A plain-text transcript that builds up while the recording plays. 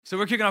So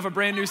we're kicking off a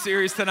brand new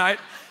series tonight.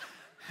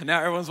 And now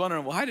everyone's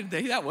wondering, why did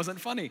they? That wasn't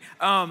funny.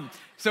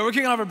 So we're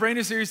kicking off a brand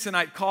new series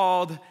tonight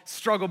called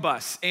Struggle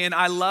Bus. And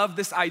I love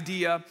this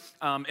idea.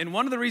 And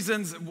one of the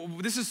reasons,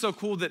 this is so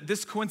cool that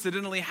this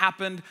coincidentally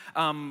happened,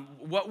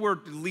 what we're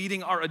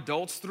leading our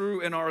adults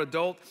through in our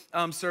adult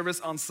service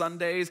on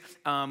Sundays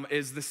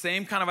is the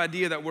same kind of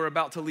idea that we're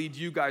about to lead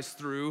you guys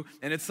through.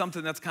 And it's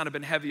something that's kind of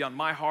been heavy on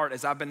my heart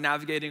as I've been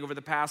navigating over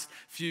the past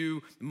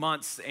few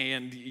months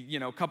and,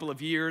 a couple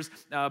of years.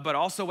 But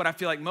also what I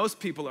feel like most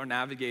people are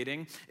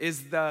navigating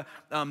is the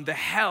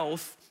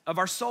health of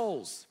our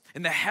souls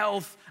and the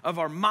health of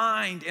our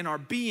mind and our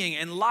being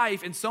and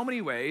life in so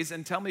many ways,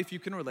 and tell me if you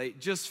can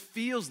relate, just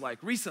feels like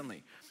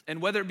recently.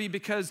 And whether it be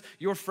because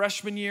your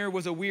freshman year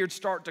was a weird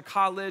start to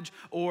college,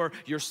 or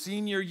your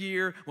senior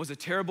year was a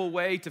terrible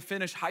way to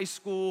finish high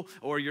school,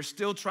 or you're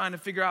still trying to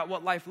figure out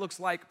what life looks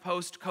like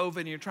post-COVID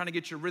and you're trying to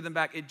get your rhythm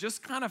back, it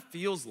just kind of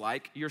feels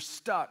like you're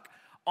stuck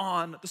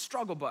on the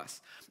struggle bus.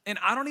 And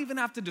I don't even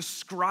have to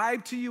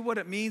describe to you what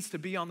it means to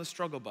be on the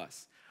struggle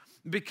bus,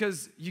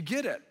 because you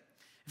get it.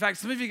 In fact,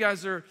 some of you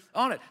guys are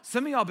on it.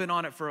 Some of y'all been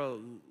on it for a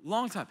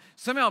long time.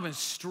 Some of y'all been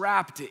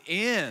strapped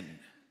in,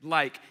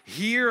 like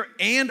here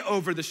and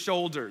over the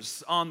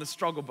shoulders on the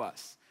struggle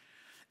bus.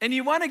 And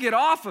you want to get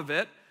off of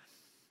it.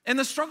 And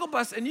the struggle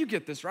bus, and you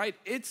get this, right?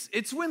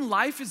 It's when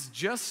life is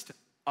just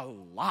a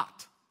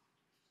lot.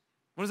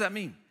 What does that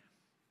mean?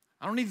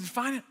 I don't need to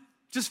define it.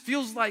 It just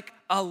feels like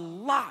a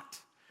lot.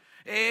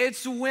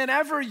 It's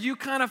whenever you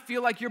kind of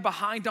feel like you're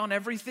behind on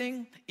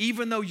everything,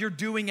 even though you're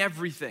doing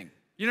everything.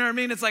 You know what I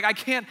mean? It's like I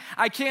can't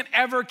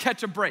ever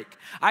catch a break.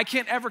 I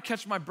can't ever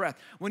catch my breath.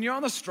 When you're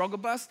on the struggle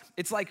bus,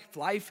 it's like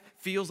life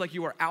feels like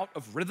you are out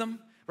of rhythm,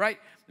 right?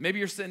 Maybe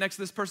you're sitting next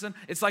to this person.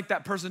 It's like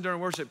that person during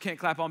worship can't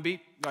clap on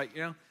beat, like,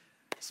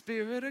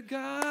 Spirit of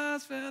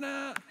God's been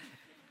out.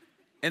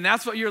 And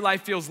that's what your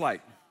life feels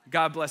like.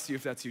 God bless you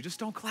if that's you. Just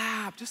don't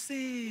clap, just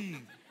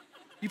sing.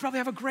 You probably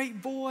have a great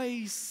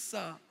voice.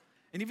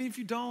 And even if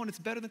you don't, it's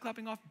better than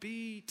clapping off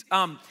beat.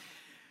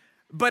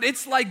 But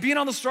it's like being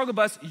on the struggle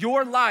bus,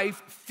 your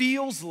life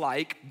feels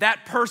like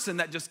that person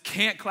that just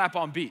can't clap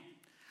on beat.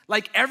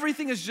 Like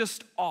everything is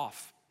just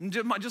off.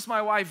 Just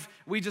my wife,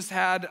 we just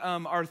had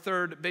our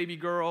third baby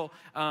girl,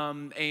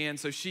 and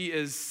so she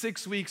is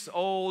 6 weeks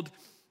old,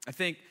 I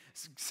think.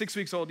 6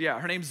 weeks old, yeah.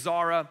 Her name's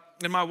Zara,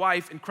 and my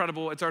wife,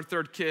 incredible. It's our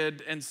third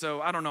kid, and so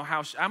I don't know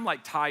how I'm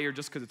like tired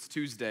just because it's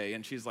Tuesday,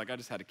 and she's like, I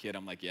just had a kid.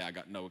 I'm like, yeah, I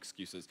got no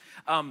excuses.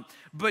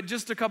 But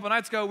just a couple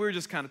nights ago, we were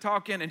just kind of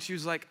talking, and she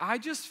was like, I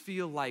just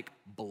feel like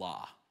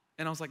blah.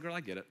 And I was like, girl,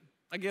 I get it.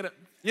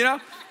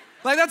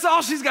 Like that's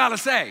all she's got to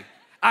say.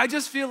 I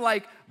just feel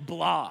like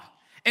blah.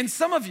 And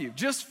some of you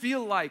just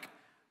feel like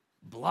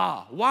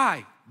blah.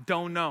 Why?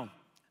 Don't know.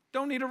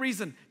 Don't need a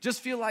reason.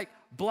 Just feel like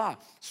blah.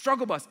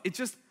 Struggle bus. It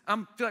just,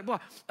 feel like blah.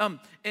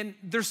 And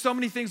there's so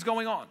many things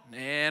going on,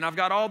 and I've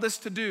got all this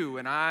to do,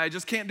 and I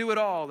just can't do it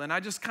all, and I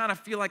just kind of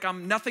feel like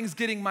nothing's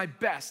getting my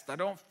best. I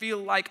don't feel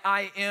like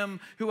I am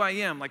who I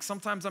am. Like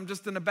sometimes I'm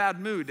just in a bad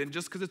mood, and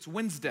just because it's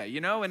Wednesday,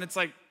 and it's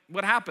like,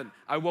 what happened?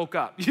 I woke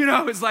up,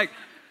 it's like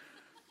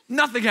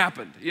nothing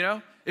happened,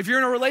 If you're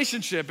in a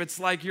relationship, it's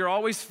like you're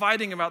always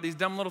fighting about these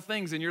dumb little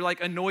things, and you're like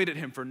annoyed at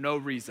him for no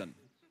reason.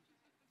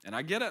 And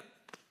I get it.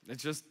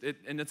 It's just,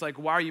 and it's like,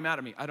 why are you mad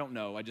at me? I don't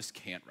know. I just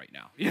can't right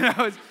now.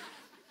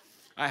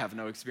 I have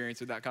no experience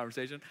with that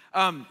conversation.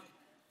 But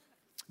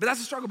that's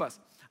a struggle bus.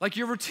 Like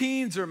your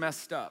routines are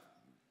messed up.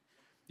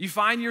 You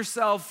find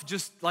yourself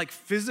just like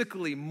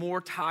physically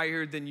more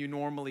tired than you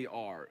normally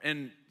are.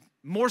 And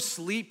more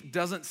sleep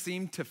doesn't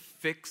seem to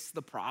fix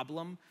the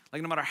problem.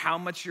 Like no matter how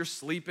much you're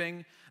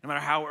sleeping, no matter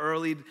how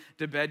early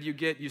to bed you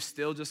get, you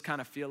still just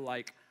kind of feel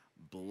like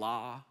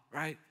blah,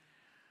 right?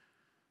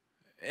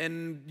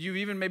 And you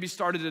even maybe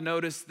started to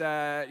notice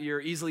that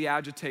you're easily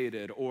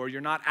agitated, or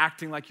you're not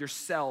acting like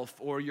yourself,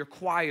 or you're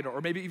quiet,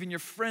 or maybe even your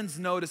friends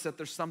notice that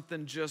there's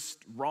something just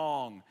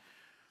wrong.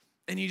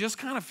 And you just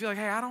kind of feel like,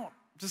 hey,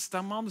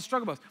 I'm on the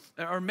struggle bus.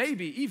 Or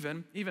maybe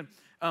even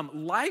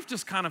life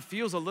just kind of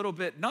feels a little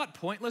bit, not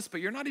pointless,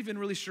 but you're not even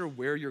really sure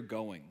where you're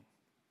going.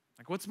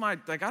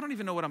 Like I don't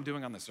even know what I'm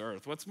doing on this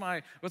earth. What's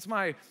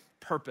my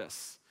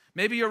purpose?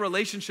 Maybe your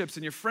relationships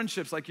and your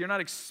friendships, like you're not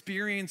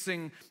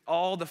experiencing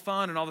all the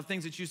fun and all the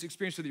things that you used to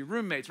experience with your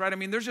roommates, right? I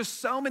mean, there's just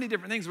so many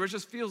different things where it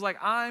just feels like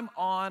I'm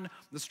on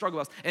the struggle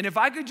bus. And if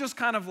I could just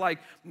kind of like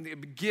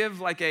give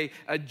like a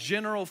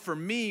general, for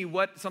me,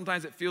 what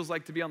sometimes it feels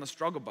like to be on the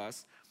struggle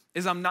bus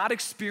is I'm not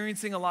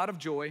experiencing a lot of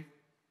joy.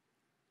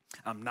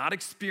 I'm not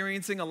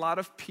experiencing a lot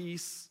of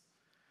peace.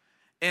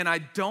 And I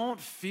don't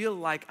feel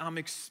like I'm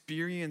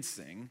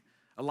experiencing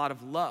a lot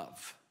of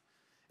love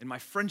in my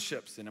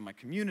friendships and in my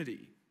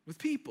community with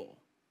people.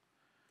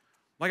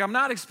 Like I'm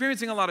not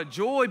experiencing a lot of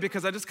joy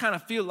because I just kind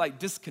of feel like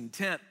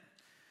discontent.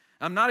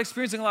 I'm not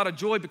experiencing a lot of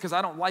joy because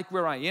I don't like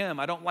where I am.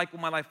 I don't like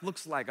what my life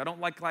looks like. I don't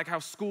like how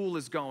school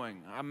is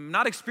going. I'm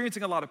not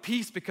experiencing a lot of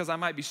peace because I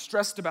might be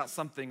stressed about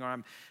something or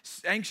I'm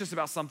anxious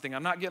about something.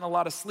 I'm not getting a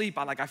lot of sleep.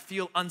 I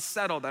feel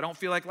unsettled. I don't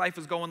feel like life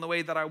is going the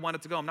way that I want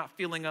it to go. I'm not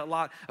feeling a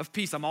lot of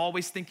peace. I'm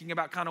always thinking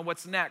about kind of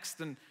what's next.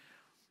 And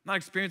not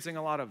experiencing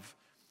a lot of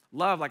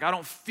love. Like, I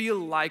don't feel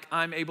like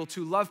I'm able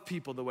to love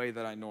people the way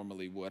that I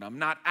normally would. I'm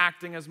not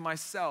acting as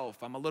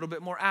myself. I'm a little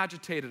bit more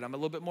agitated. I'm a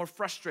little bit more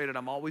frustrated.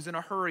 I'm always in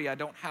a hurry. I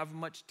don't have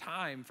much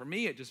time. For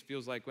me, it just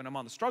feels like when I'm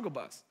on the struggle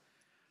bus,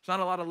 there's not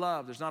a lot of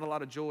love, there's not a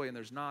lot of joy, and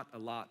there's not a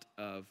lot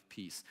of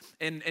peace.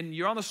 And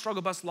you're on the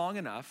struggle bus long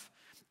enough,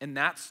 and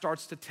that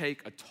starts to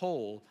take a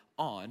toll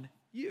on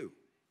you.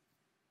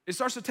 It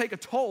starts to take a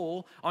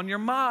toll on your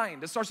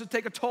mind. It starts to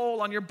take a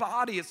toll on your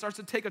body. It starts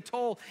to take a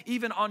toll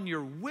even on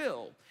your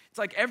will. It's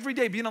like every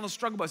day being on the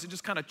struggle bus, it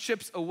just kind of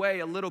chips away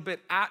a little bit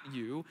at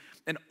you.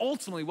 And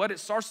ultimately what it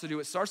starts to do,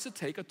 it starts to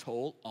take a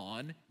toll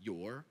on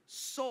your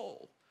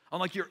soul, on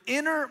like your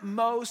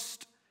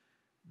innermost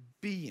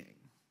being.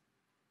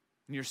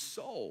 And your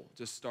soul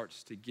just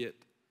starts to get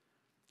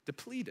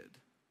depleted.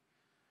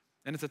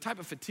 And it's a type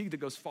of fatigue that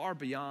goes far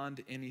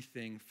beyond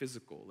anything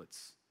physical.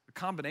 It's a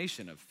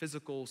combination of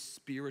physical,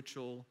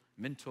 spiritual,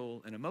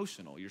 mental, and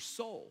emotional. Your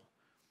soul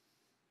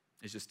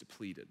is just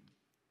depleted.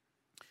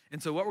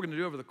 And so what we're going to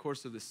do over the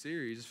course of this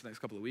series, just for the next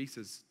couple of weeks,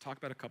 is talk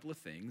about a couple of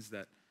things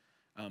that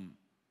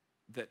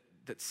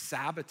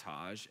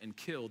sabotage and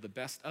kill the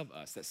best of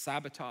us, that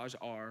sabotage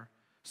our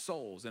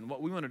souls. And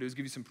what we want to do is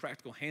give you some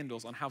practical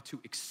handles on how to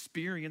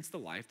experience the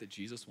life that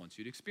Jesus wants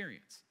you to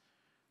experience.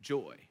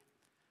 Joy,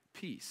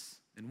 peace,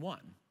 and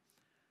one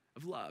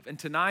of love. And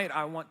tonight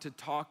I want to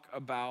talk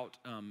about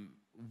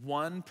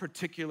one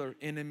particular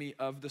enemy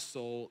of the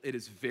soul. It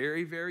is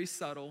very, very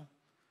subtle,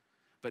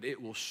 but it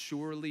will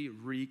surely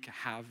wreak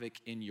havoc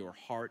in your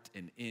heart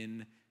and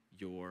in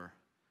your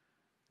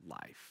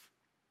life.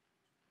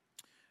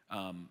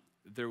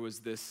 There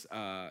was this,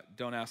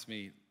 don't ask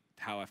me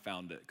how I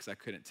found it because I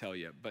couldn't tell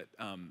you, but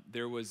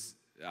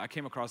I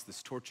came across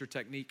this torture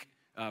technique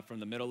from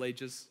the Middle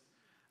Ages.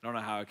 I don't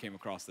know how I came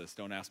across this.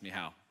 Don't ask me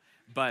how,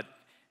 but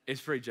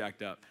it's pretty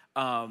jacked up.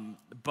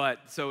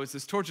 So it's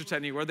this torture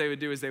technique. What they would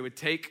do is they would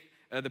take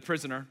the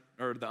prisoner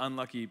or the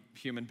unlucky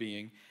human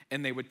being,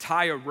 and they would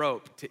tie a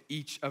rope to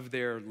each of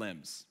their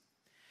limbs.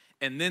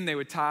 And then they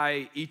would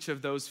tie each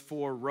of those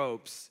 4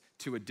 ropes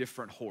to a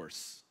different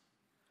horse.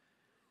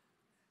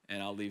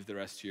 And I'll leave the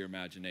rest to your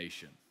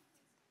imagination.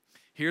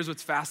 Here's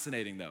what's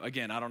fascinating, though.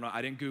 Again, I don't know.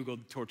 I didn't Google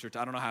torture.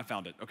 I don't know how I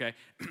found it, okay?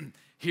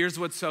 Here's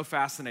what's so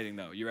fascinating,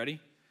 though. You ready?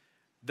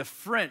 The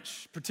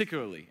French,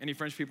 particularly. Any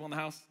French people in the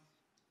house?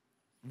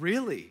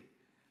 Really?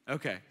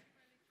 Okay.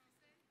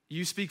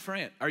 You speak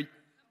French.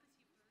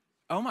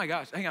 Oh, my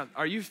gosh. Hang on.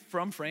 Are you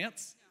from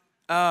France?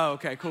 Oh,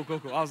 okay. Cool.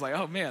 I was like,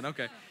 oh, man.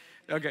 Okay.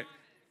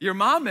 Your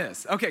mom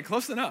is. Okay,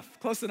 close enough.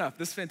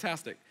 This is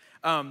fantastic.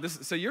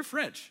 So you're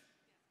French.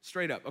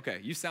 Straight up. Okay,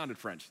 you sounded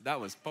French. That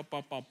was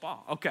ba.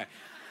 Okay.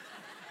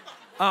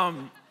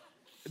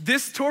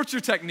 This torture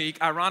technique,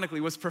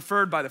 ironically, was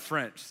preferred by the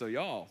French. So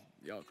y'all,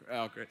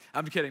 oh, great.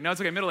 I'm kidding. No,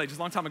 it's okay. Middle Ages, a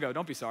long time ago.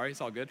 Don't be sorry.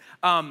 It's all good.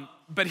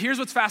 But here's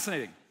what's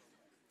fascinating.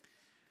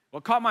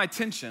 What caught my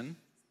attention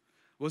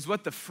was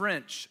what the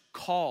French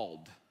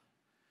called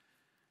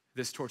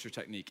this torture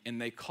technique,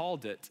 and they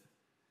called it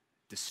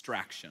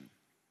distraction.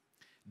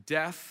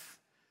 Death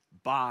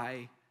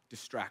by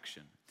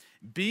distraction.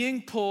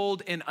 Being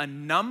pulled in a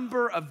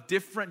number of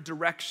different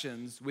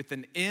directions with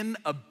an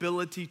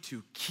inability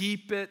to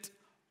keep it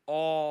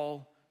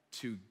all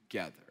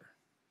together.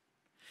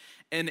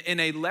 And in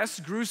a less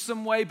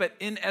gruesome way, but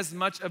in as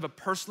much of a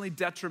personally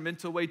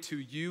detrimental way to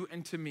you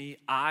and to me,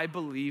 I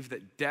believe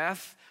that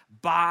death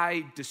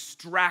by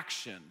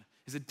distraction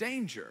is a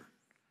danger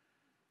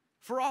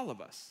for all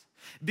of us.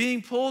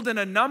 Being pulled in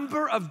a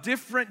number of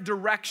different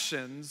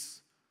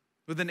directions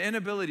with an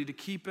inability to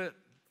keep it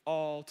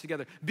all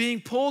together. Being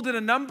pulled in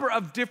a number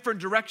of different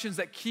directions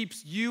that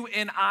keeps you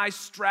and I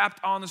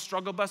strapped on the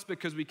struggle bus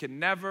because we can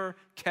never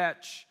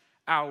catch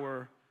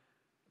our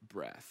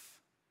breath.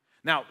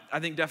 Now, I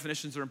think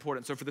definitions are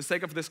important. So for the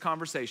sake of this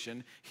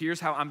conversation, here's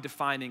how I'm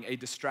defining a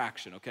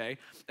distraction, okay?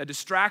 A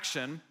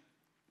distraction,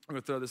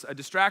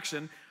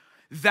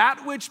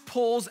 that which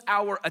pulls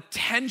our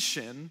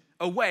attention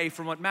away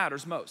from what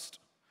matters most.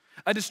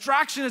 A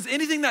distraction is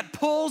anything that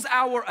pulls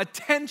our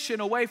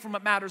attention away from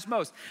what matters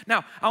most.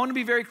 Now, I want to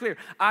be very clear.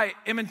 I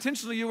am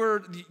intentionally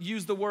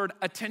use the word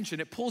attention.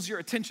 It pulls your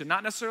attention,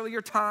 not necessarily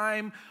your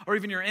time or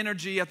even your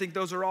energy. I think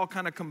those are all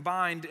kind of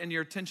combined in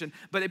your attention,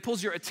 but it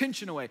pulls your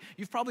attention away.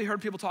 You've probably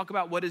heard people talk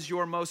about what is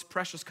your most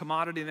precious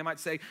commodity, and they might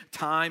say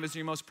time is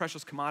your most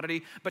precious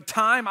commodity, but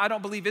time, I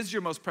don't believe, is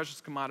your most precious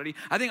commodity.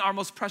 I think our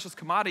most precious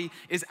commodity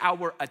is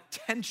our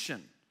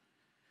attention.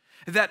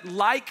 That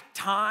like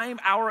time,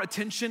 our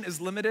attention is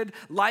limited.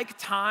 Like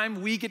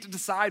time, we get to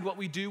decide what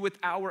we do with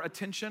our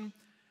attention.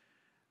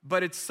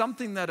 But it's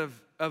something that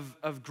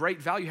of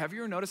great value. Have you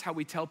ever noticed how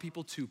we tell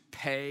people to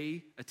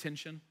pay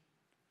attention?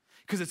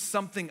 Because it's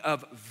something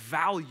of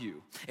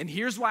value. And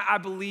here's why I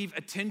believe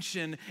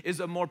attention is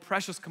a more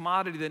precious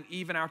commodity than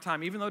even our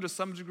time. Even though to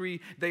some degree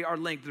they are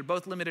linked. They're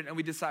both limited and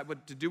we decide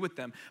what to do with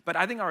them. But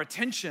I think our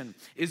attention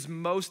is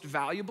most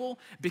valuable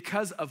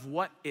because of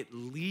what it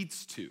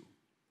leads to.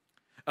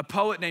 A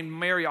poet named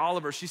Mary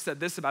Oliver, she said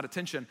this about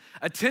attention.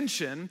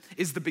 Attention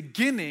is the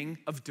beginning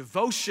of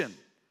devotion.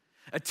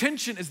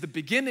 Attention is the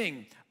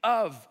beginning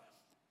of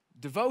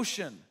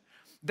devotion.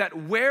 That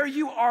where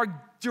you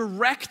are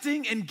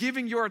directing and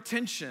giving your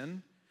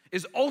attention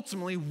is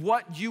ultimately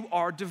what you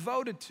are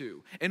devoted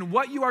to. And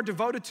what you are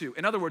devoted to,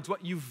 in other words,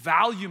 what you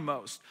value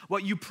most,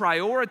 what you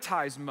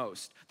prioritize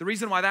most. The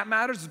reason why that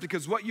matters is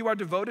because what you are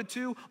devoted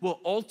to will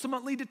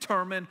ultimately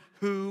determine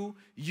who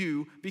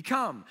you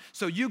become.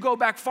 So you go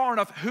back far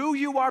enough, who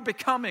you are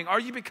becoming. Are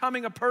you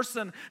becoming a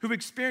person who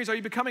experiences, are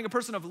you becoming a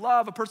person of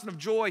love, a person of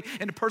joy,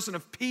 and a person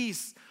of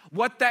peace?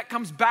 What that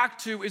comes back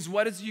to is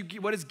what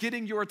is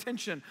getting your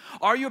attention.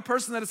 Are you a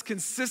person that is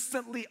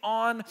consistently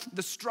on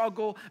the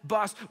struggle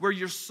bus, where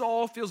your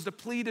soul feels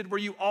depleted, where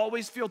you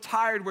always feel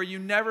tired, where you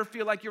never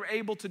feel like you're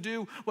able to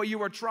do what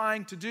you are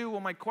trying to do?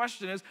 Well, my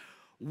question is,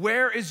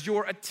 where is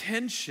your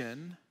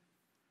attention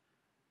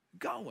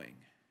going?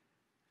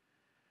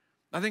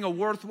 I think a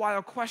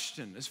worthwhile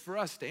question is for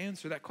us to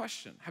answer that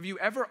question. Have you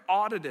ever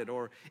audited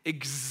or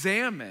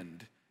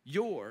examined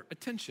your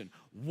attention?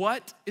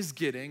 What is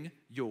getting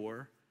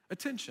your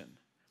attention?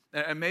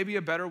 And maybe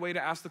a better way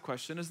to ask the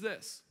question is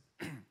this.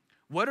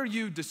 What are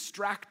you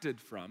distracted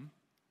from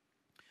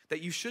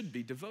that you should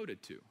be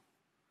devoted to?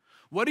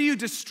 What are you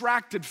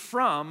distracted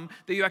from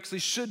that you actually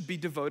should be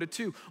devoted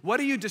to? What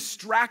are you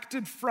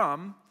distracted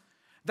from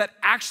that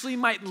actually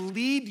might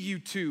lead you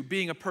to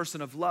being a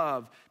person of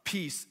love,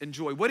 peace, and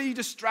joy? What are you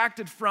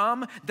distracted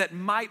from that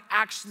might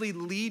actually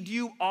lead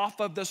you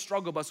off of the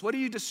struggle bus? What are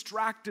you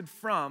distracted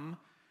from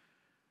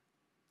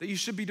that you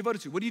should be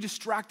devoted to? What are you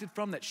distracted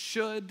from that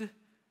should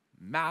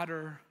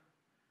matter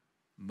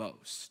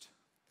most?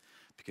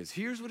 Because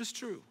here's what is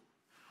true,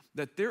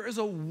 that there is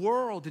a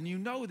world, and you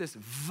know this,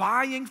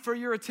 vying for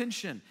your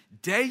attention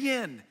day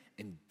in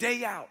and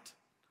day out.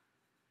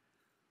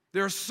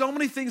 There are so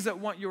many things that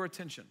want your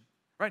attention,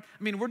 right?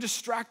 I mean, we're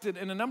distracted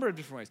in a number of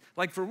different ways.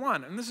 Like for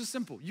one, and this is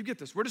simple, you get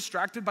this, we're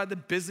distracted by the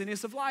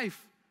busyness of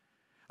life.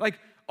 Like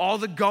all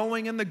the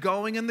going and the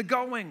going and the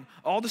going,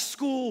 all the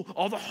school,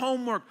 all the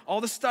homework, all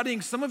the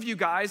studying. Some of you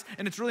guys,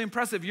 and it's really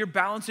impressive, you're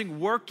balancing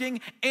working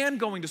and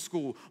going to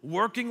school,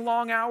 working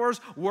long hours,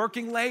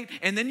 working late,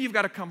 and then you've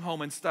got to come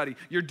home and study.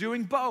 You're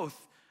doing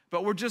both,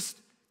 but we're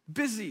just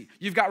busy.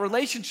 You've got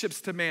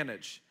relationships to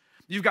manage.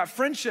 You've got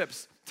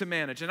friendships to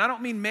manage. And I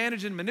don't mean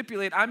manage and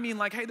manipulate. I mean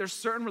like, hey, there's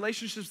certain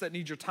relationships that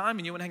need your time,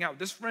 and you want to hang out with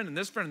this friend and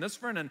this friend and this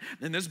friend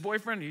and this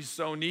boyfriend. He's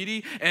so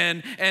needy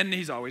and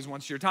he's always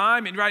wants your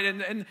time. And right,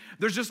 and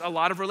there's just a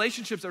lot of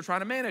relationships that we're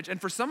trying to manage.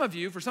 And for some of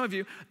you,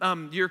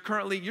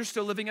 you're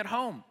still living at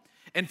home.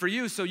 And for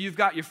you, so you've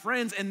got your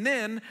friends,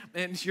 and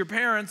your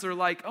parents are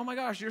like, oh my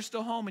gosh, you're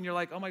still home. And you're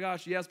like, oh my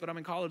gosh, yes, but I'm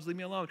in college, leave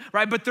me alone,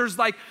 right? But there's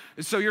like,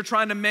 so you're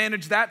trying to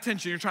manage that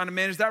tension. You're trying to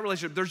manage that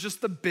relationship. There's just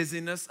the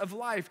busyness of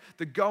life,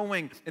 the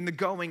going and the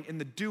going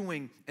and the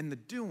doing and the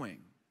doing.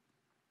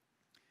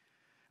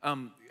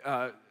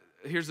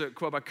 Here's a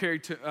quote by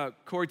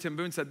Corrie ten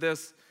Boom said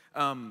this,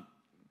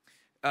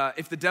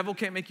 if the devil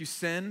can't make you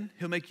sin,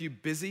 he'll make you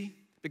busy,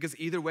 because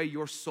either way,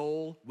 your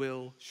soul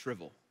will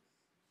shrivel.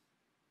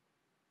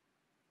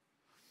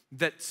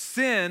 That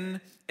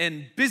sin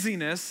and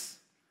busyness,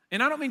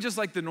 and I don't mean just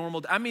like the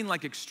normal, I mean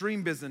like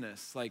extreme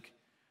busyness, like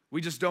we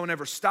just don't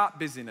ever stop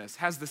busyness,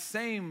 has the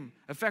same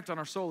effect on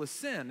our soul as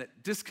sin. It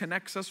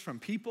disconnects us from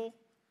people.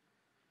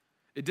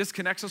 It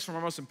disconnects us from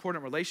our most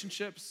important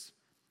relationships.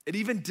 It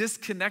even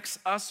disconnects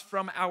us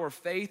from our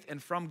faith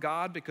and from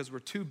God because we're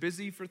too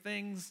busy for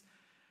things.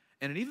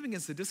 And it even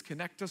begins to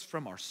disconnect us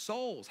from our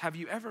souls. Have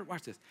you ever,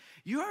 watch this,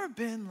 you ever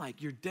been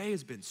like, your day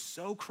has been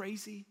so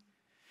crazy,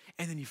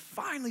 and then you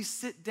finally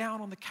sit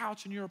down on the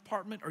couch in your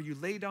apartment, or you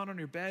lay down on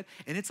your bed,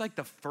 and it's like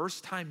the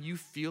first time you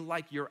feel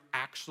like you're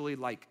actually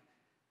like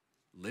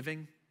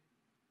living?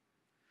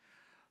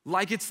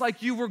 Like it's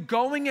like you were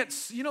going at,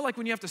 like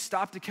when you have to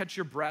stop to catch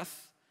your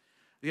breath?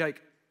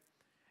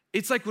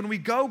 It's like when we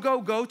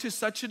go to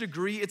such a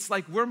degree, it's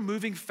like we're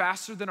moving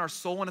faster than our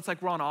soul, and it's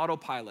like we're on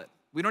autopilot.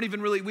 We don't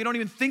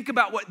even think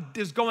about what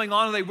is going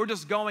on today. We're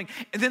just going.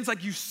 And then it's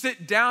like you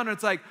sit down, and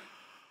it's like,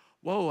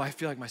 whoa, I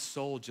feel like my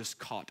soul just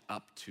caught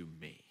up to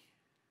me.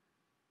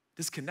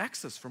 This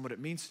connects us from what it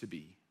means to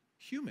be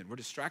human. We're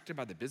distracted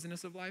by the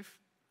busyness of life.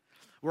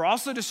 We're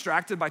also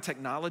distracted by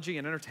technology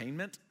and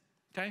entertainment,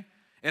 okay?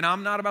 And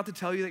I'm not about to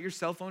tell you that your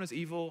cell phone is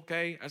evil,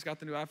 okay? I just got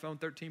the new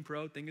iPhone 13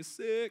 Pro, thing is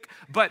sick.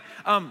 But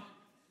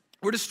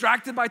we're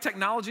distracted by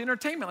technology and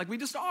entertainment, like we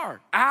just are.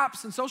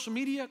 Apps and social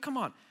media, come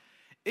on.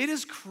 It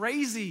is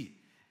crazy.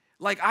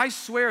 Like I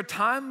swear,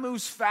 time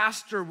moves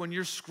faster when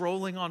you're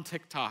scrolling on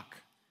TikTok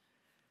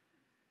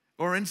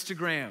or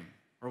Instagram,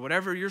 or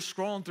whatever you're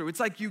scrolling through. It's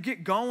like you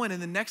get going,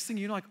 and the next thing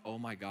you know, like, oh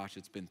my gosh,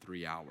 it's been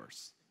 3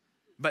 hours.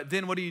 But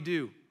then what do?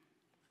 You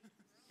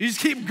just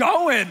keep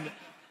going.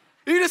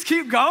 You just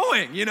keep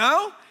going,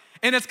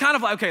 And it's kind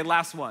of like, okay,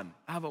 last one.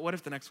 But what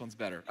if the next one's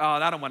better? Oh,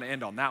 I don't want to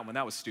end on that one.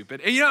 That was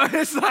stupid. And,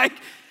 it's like,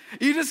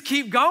 you just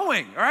keep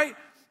going, right?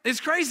 It's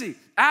crazy.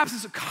 Apps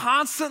is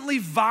constantly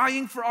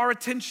vying for our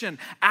attention.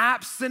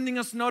 Apps sending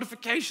us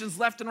notifications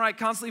left and right,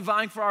 constantly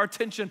vying for our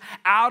attention.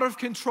 Out of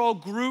control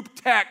group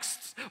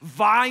texts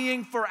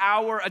vying for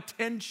our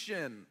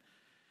attention.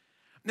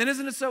 And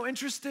isn't it so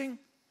interesting?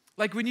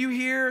 Like when you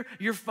hear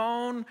your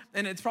phone,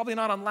 and it's probably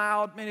not on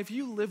loud, man, if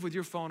you live with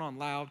your phone on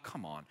loud,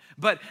 come on.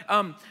 But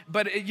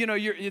you know,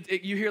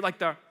 you hear like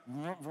the,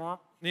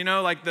 you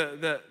know, like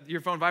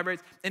your phone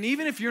vibrates. And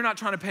even if you're not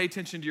trying to pay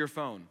attention to your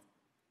phone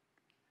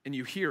and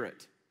you hear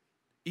it,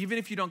 even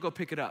if you don't go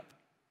pick it up,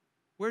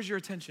 where's your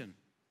attention?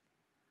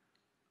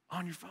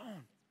 On your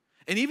phone.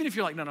 And even if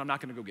you're like, no, I'm not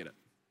gonna go get it,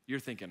 you're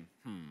thinking,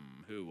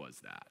 who was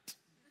that?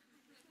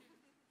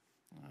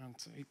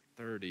 It's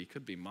 8:30,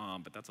 could be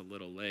mom, but that's a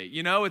little late.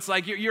 You know, it's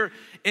like you're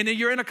in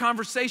a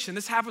conversation.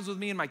 This happens with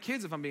me and my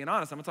kids, if I'm being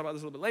honest. I'm gonna talk about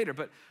this a little bit later,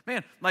 but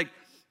man, like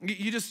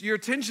your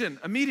attention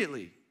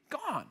immediately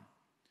gone.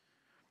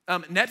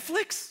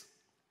 Netflix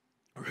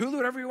or Hulu,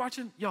 whatever you're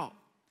watching, y'all,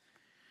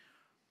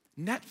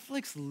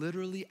 Netflix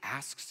literally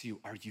asks you,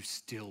 are you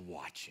still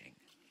watching?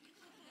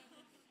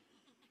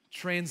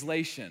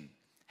 Translation,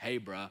 hey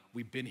bruh,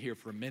 we've been here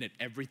for a minute,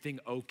 everything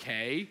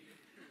okay?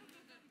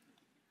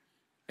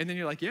 And then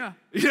you're like, yeah.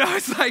 You know,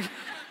 it's like,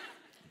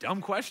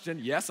 dumb question.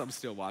 Yes, I'm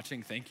still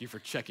watching. Thank you for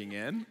checking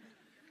in.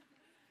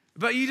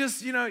 But you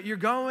just, you know, you're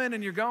going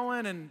and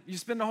you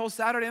spend the whole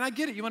Saturday, and I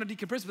get it, you want to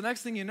decompress, but the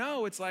next thing you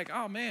know, it's like,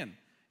 oh man,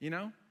 you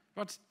know,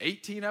 about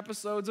 18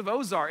 episodes of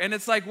Ozark. And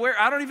it's like,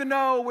 I don't even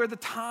know where the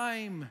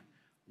time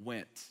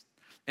went.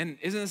 And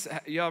isn't this,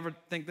 you ever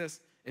think this?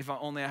 If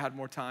only I had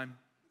more time.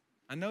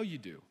 I know you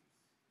do.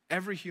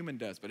 Every human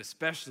does, but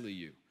especially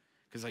you.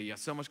 Because you got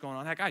so much going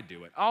on. Heck, I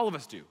do it. All of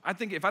us do. I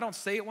think if I don't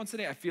say it once a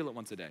day, I feel it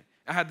once a day.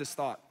 I had this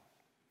thought.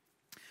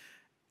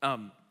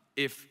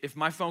 If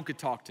my phone could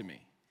talk to me,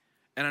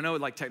 and I know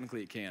like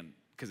technically it can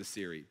because of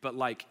Siri, but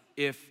like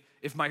if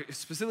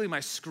specifically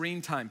my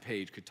screen time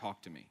page could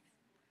talk to me,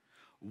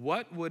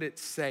 what would it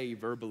say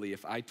verbally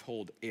if I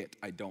told it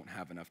I don't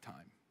have enough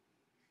time?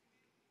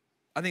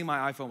 I think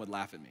my iPhone would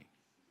laugh at me.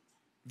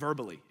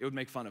 Verbally, it would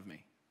make fun of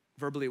me.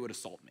 Verbally, it would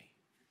assault me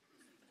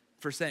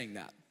for saying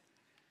that.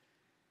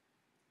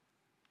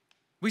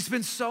 We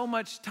spend so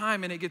much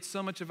time and it gets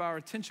so much of our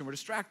attention. We're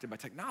distracted by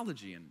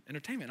technology and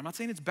entertainment. I'm not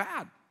saying it's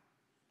bad.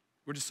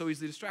 We're just so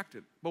easily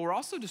distracted. But we're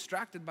also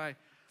distracted by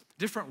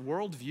different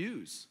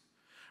worldviews.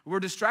 We're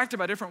distracted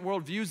by different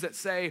worldviews that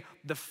say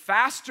the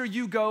faster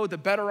you go, the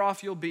better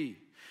off you'll be.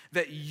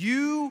 That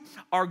you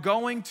are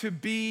going to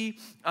be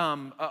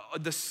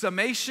the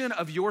summation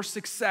of your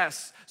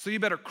success. So you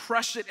better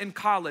crush it in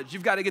college.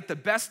 You've got to get the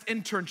best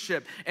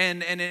internship.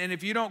 And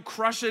if you don't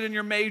crush it in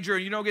your major,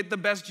 you don't get the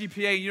best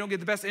GPA, you don't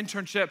get the best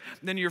internship,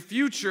 then your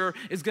future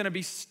is going to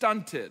be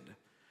stunted.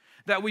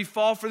 That we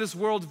fall for this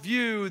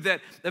worldview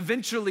that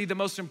eventually the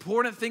most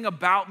important thing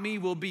about me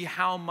will be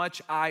how much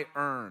I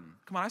earn.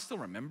 Come on, I still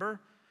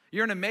remember.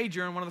 You're in a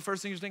major, and one of the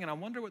first things you're thinking, I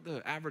wonder what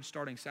the average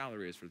starting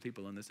salary is for the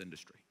people in this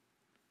industry.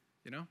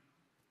 You know?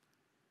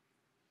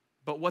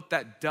 But what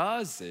that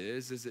does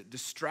is it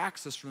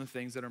distracts us from the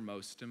things that are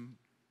most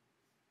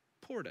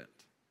important.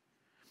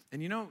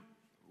 And you know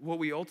what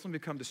we ultimately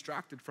become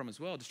distracted from as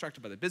well,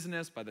 distracted by the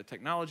business, by the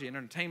technology and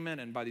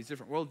entertainment, and by these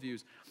different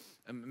worldviews.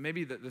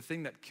 Maybe the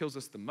thing that kills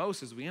us the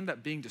most is we end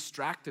up being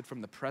distracted from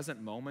the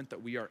present moment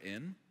that we are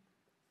in.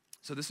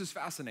 So this is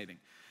fascinating.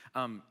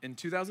 In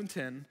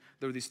 2010,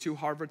 there were these two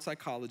Harvard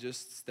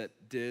psychologists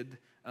that did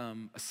a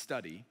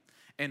study.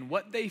 And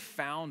what they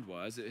found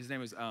was, his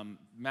name was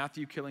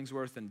Matthew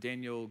Killingsworth and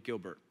Daniel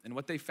Gilbert. And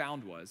what they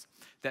found was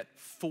that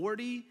for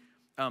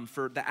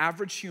the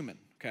average human,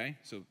 okay,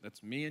 so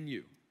that's me and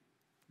you.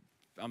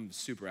 I'm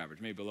super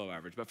average, maybe below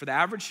average. But for the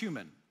average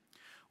human,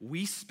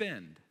 we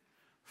spend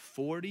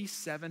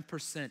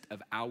 47%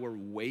 of our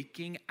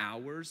waking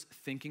hours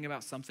thinking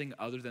about something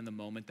other than the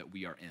moment that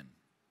we are in.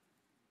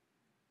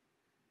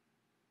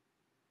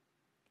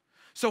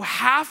 So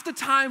half the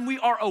time we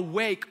are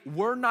awake,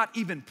 we're not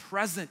even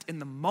present in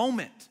the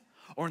moment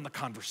or in the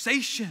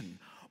conversation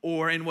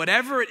or in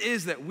whatever it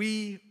is that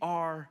we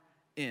are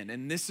in.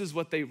 And this is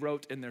what they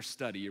wrote in their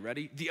study. You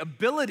ready? The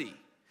ability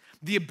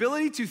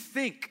to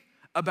think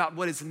about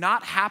what is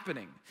not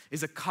happening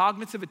is a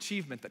cognitive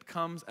achievement that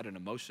comes at an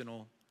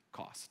emotional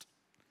cost.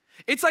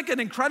 It's like an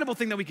incredible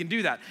thing that we can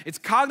do that. It's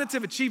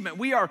cognitive achievement.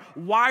 We are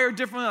wired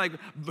differently,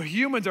 like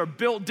humans are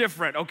built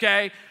different,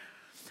 okay?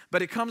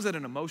 But it comes at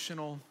an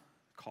emotional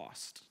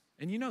cost.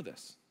 And you know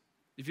this.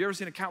 If you've ever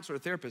seen a counselor or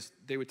therapist,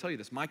 they would tell you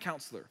this. My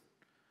counselor,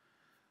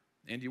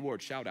 Andy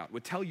Ward, shout out,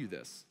 would tell you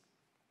this.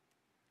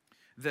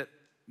 That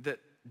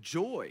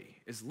joy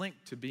is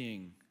linked to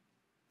being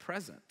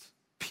present.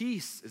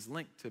 Peace is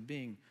linked to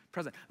being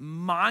present.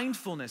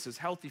 Mindfulness is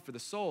healthy for the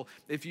soul.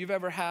 If you've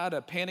ever had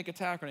a panic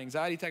attack or an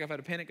anxiety attack, I've had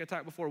a panic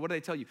attack before, what do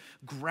they tell you?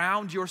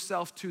 Ground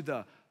yourself to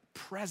the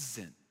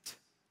present.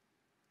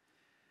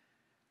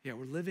 Yeah,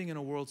 we're living in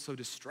a world so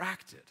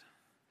distracted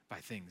by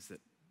things that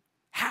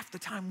half the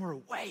time we're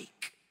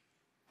awake,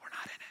 we're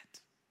not in it.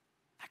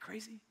 Isn't that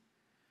crazy?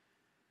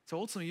 So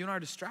ultimately, you and I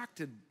are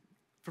distracted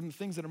from the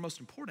things that are most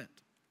important.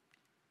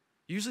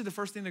 Usually the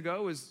first thing to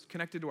go is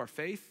connected to our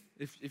faith,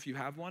 if you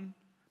have one.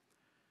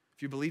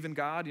 If you believe in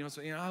God,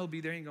 I'll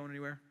be there, ain't going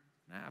anywhere.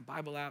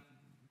 Bible app,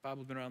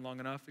 Bible's been around long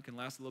enough, it can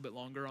last a little bit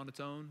longer on its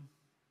own.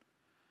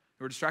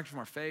 We're distracted from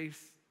our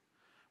faith.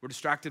 We're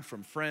distracted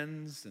from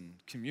friends and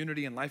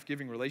community and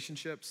life-giving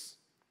relationships.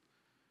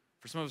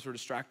 For some of us, we're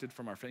distracted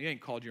from our family. You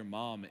ain't called your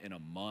mom in a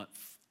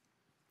month.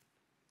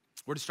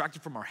 We're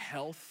distracted from our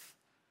health,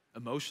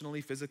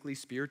 emotionally, physically,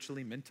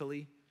 spiritually,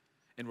 mentally.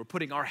 And we're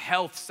putting our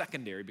health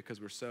secondary because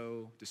we're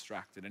so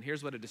distracted. And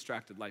here's what a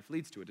distracted life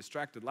leads to. A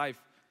distracted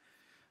life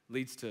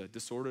leads to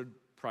disordered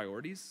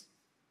priorities.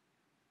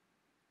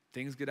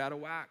 Things get out of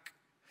whack.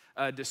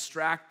 A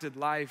distracted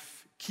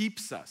life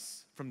keeps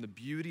us from the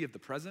beauty of the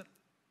present.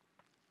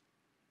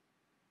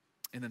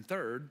 And then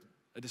third,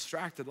 a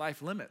distracted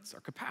life limits our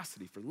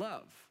capacity for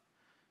love,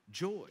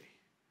 joy,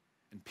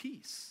 and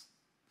peace.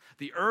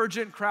 The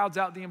urgent crowds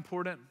out the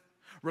important.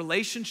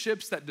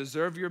 Relationships that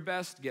deserve your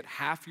best get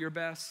half your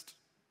best,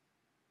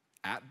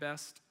 at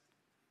best.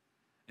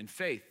 And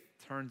faith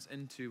turns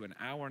into an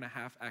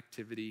hour-and-a-half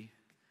activity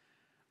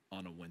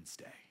on a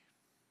Wednesday.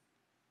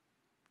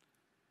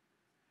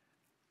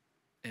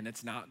 And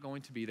it's not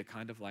going to be the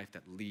kind of life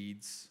that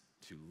leads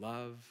to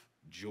love,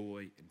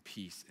 joy, and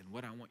peace. And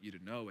what I want you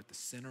to know at the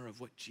center of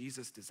what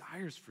Jesus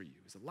desires for you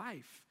is a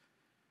life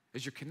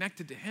as you're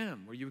connected to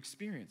him where you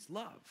experience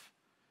love,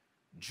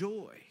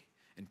 joy,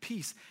 and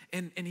peace.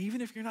 And even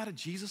if you're not a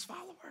Jesus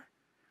follower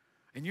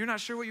and you're not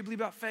sure what you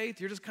believe about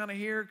faith, you're just kind of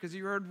here because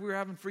you heard we were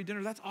having free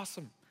dinner, that's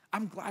awesome.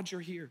 I'm glad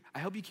you're here. I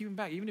hope you keep him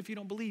back. Even if you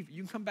don't believe,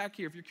 you can come back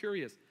here if you're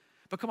curious.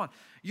 But come on,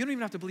 you don't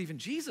even have to believe in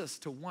Jesus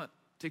to want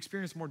to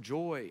experience more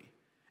joy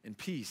and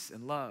peace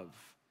and love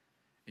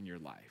in your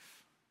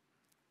life.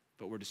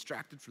 But we're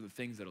distracted from the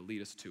things that'll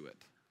lead us to it.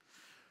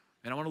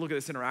 And I want to look at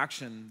this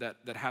interaction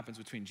that happens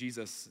between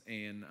Jesus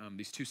and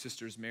these two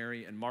sisters,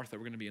 Mary and Martha.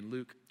 We're going to be in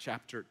Luke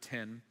chapter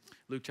 10.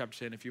 Luke chapter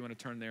 10, if you want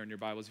to turn there in your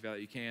Bibles, if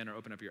you can, or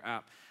open up your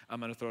app. I'm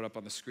going to throw it up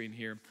on the screen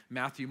here.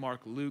 Matthew,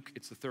 Mark, Luke,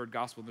 it's the third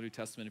gospel in the New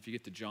Testament. If you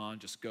get to John,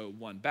 just go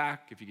one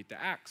back. If you get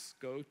to Acts,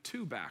 go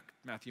two back.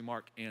 Matthew,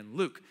 Mark, and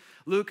Luke.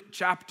 Luke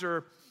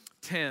chapter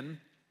 10.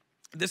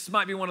 This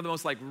might be one of the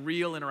most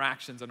real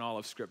interactions in all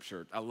of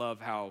Scripture. I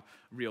love how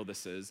real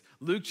this is.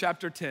 Luke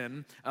chapter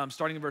 10,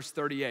 starting in verse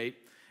 38.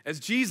 As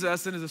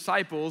Jesus and his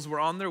disciples were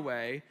on their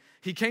way,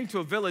 he came to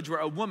a village where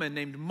a woman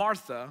named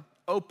Martha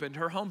opened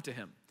her home to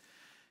him.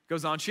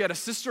 Goes on, she had a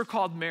sister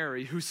called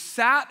Mary who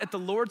sat at the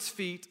Lord's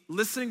feet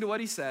listening to what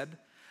he said,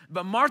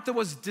 but Martha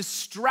was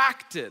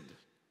distracted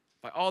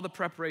by all the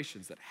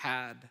preparations that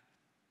had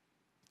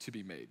to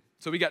be made.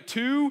 So we got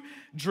two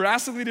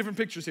drastically different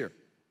pictures here.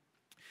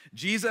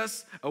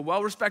 Jesus, a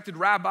well-respected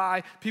rabbi,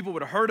 people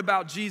would have heard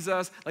about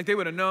Jesus, they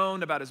would have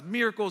known about his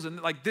miracles, and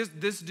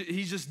this,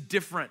 he's just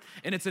different,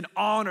 and it's an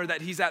honor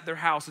that he's at their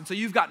house. And so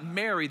you've got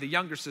Mary, the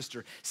younger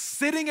sister,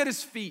 sitting at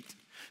his feet,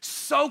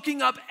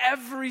 soaking up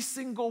every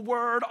single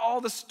word,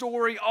 all the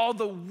story, all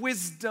the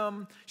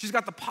wisdom. She's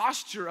got the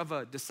posture of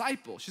a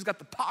disciple. She's got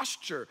the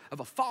posture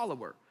of a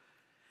follower.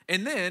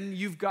 And then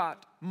you've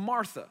got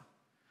Martha,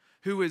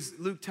 who is,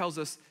 Luke tells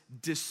us,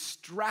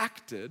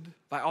 distracted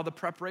by all the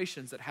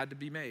preparations that had to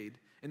be made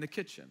in the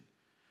kitchen.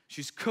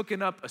 She's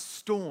cooking up a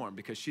storm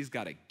because she's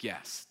got a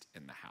guest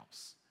in the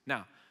house.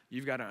 Now,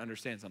 you've got to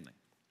understand something.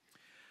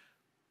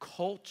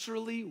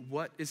 Culturally,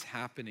 what is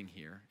happening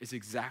here is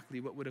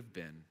exactly what would have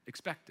been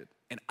expected.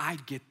 And I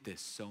get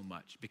this so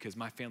much because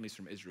my family's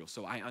from Israel,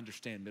 so I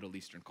understand Middle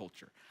Eastern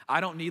culture.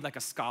 I don't need a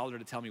scholar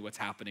to tell me what's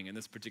happening in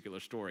this particular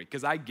story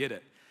because I get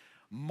it.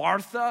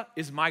 Martha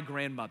is my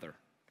grandmother.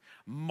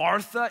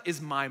 Martha is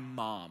my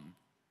mom.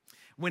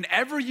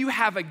 Whenever you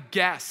have a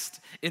guest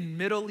in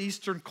Middle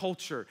Eastern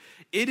culture,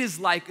 it is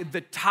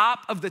the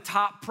top of the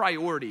top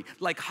priority.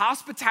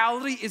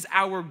 Hospitality is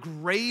our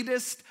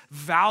greatest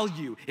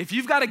value. If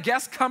you've got a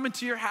guest coming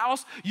to your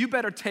house, you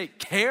better take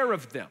care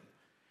of them.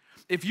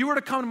 If you were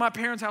to come to my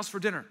parents' house for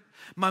dinner,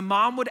 my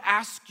mom would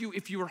ask you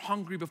if you were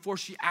hungry before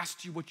she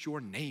asked you what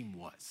your name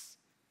was.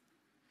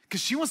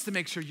 Because she wants to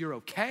make sure you're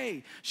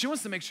okay. She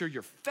wants to make sure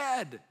you're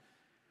fed.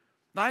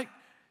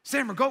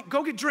 Sammer,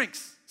 go get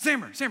drinks.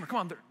 Sammer, come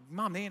on.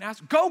 Mom, they ain't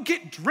asked. Go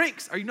get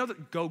drinks. Or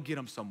go get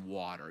them some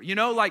water.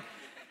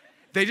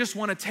 They just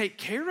want to take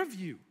care of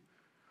you.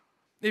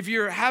 If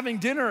you're having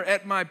dinner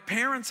at my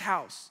parents'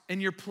 house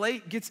and your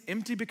plate gets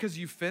empty because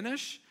you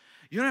finish,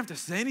 you don't have to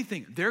say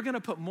anything. They're going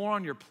to put more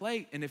on your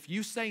plate. And if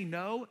you say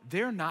no,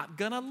 they're not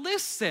going to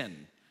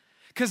listen.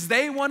 Because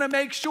they want to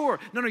make sure.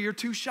 No, you're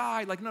too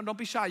shy. No, don't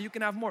be shy. You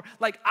can have more.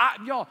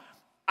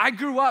 I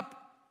grew up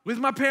with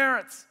my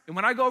parents, and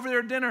when I go over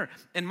there to dinner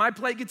and my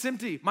plate gets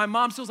empty, my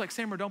mom still's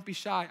Sammer, don't be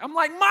shy. I'm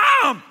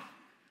Mom,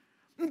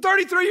 I'm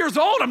 33 years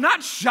old. I'm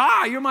not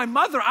shy. You're my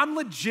mother. I'm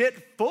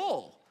legit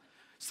full.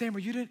 Sammer,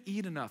 you didn't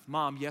eat enough.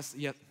 Mom, yes,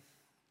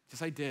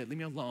 I did. Leave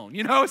me alone.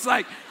 It's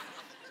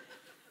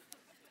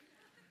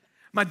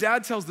my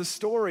dad tells this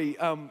story.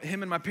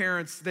 Him and my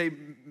parents, they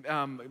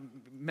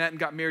met and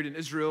got married in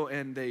Israel,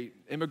 and they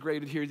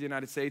immigrated here to the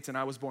United States, and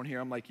I was born here.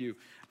 I'm like you.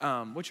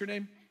 What's your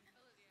name?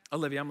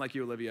 Olivia, I'm like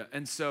you, Olivia.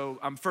 And so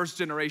I'm first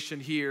generation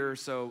here,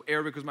 so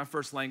Arabic was my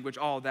first language,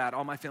 all that.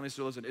 All my family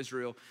still lives in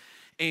Israel.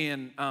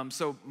 And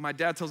so my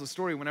dad tells a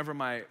story whenever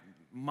my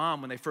mom,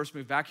 when they first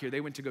moved back here,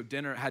 they went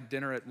to had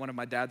dinner at one of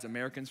my dad's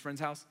American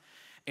friend's house,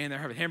 and they're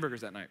having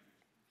hamburgers that night.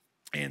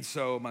 And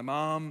so my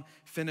mom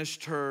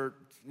finished her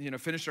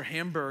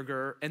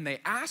hamburger, and they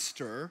asked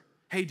her,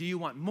 hey, do you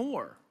want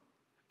more?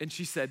 And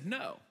she said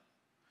no.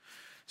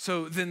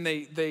 So then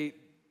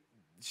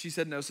she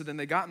said no, so then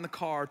they got in the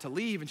car to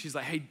leave, and she's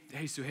like, hey,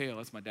 Suhail,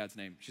 that's my dad's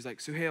name. She's like,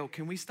 Suhail,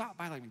 can we stop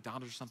by like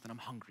McDonald's or something? I'm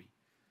hungry.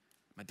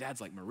 My dad's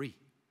like, Marie,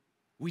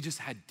 we just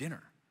had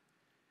dinner.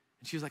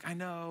 And she was like, I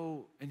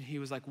know. And he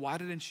was like, why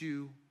didn't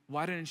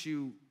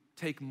you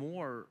take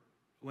more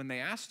when they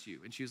asked you?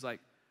 And she was like,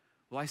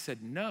 well, I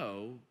said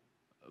no,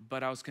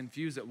 but I was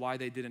confused at why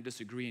they didn't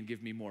disagree and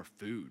give me more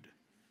food.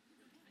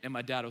 And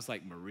my dad was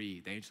like, Marie,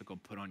 they ain't just gonna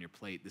put on your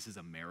plate. This is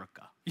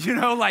America.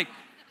 Like,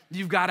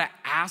 you've gotta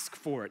ask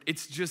for it.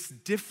 It's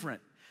just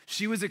different.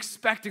 She was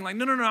expecting like,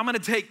 no, I'm gonna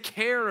take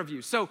care of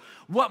you. So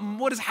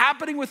what is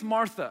happening with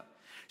Martha?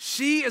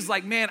 She is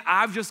like, man,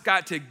 I've just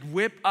got to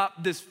whip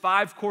up this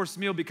 5-course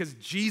meal because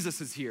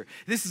Jesus is here.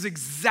 This is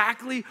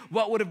exactly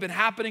what would have been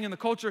happening in the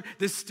culture.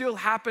 This still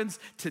happens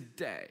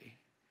today.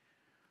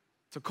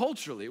 So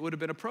culturally, it would have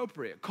been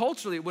appropriate.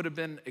 Culturally, it would have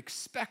been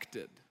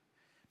expected.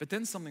 But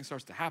then something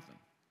starts to happen.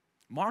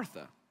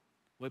 Martha,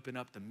 whipping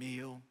up the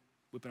meal,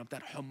 whipping up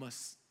that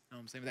hummus, you know what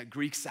I'm saying, that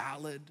Greek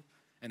salad.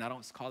 And I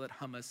don't call it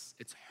hummus,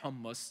 it's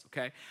hummus,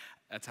 okay?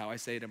 That's how I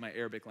say it in my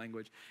Arabic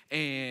language.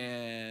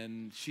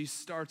 And she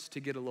starts to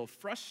get a little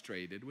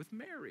frustrated with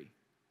Mary.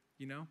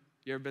 You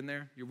ever been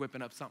there? You're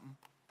whipping up something,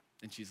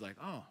 and she's like,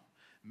 oh,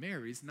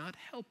 Mary's not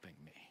helping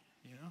me,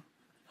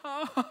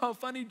 Oh,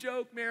 funny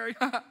joke, Mary,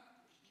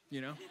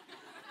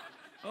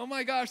 Oh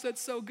my gosh,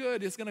 that's so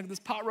good. This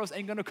pot roast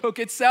ain't gonna cook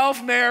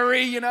itself,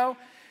 Mary,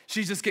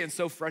 She's just getting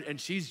so frustrated, and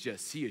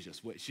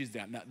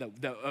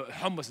the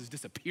hummus is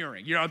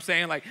disappearing. You know what I'm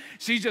saying? Like,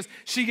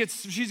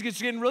 she's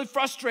getting really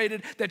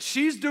frustrated that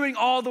she's doing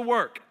all the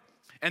work,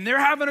 and they're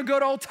having a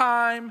good old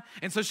time,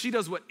 and so she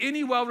does what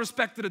any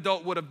well-respected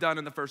adult would have done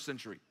in the first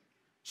century.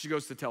 She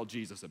goes to tell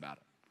Jesus about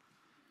it.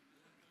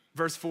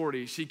 Verse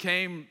 40, she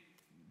came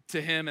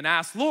to him and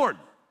asked, Lord,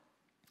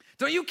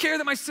 don't you care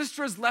that my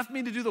sister has left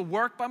me to do the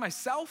work by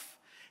myself?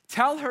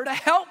 Tell her to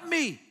help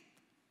me.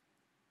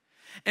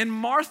 And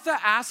Martha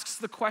asks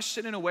the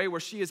question in a way where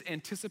she is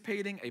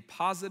anticipating a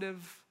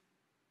positive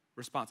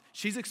response.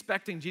 She's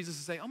expecting Jesus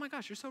to say, oh my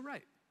gosh, you're so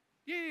right.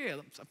 Yeah,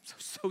 I'm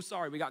so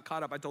sorry. We got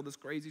caught up. I told this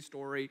crazy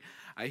story.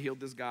 I healed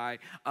this guy.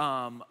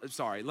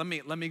 Sorry, let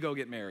me go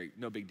get Mary.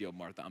 No big deal,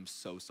 Martha. I'm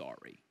so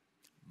sorry.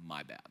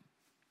 My bad.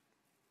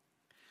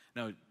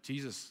 No,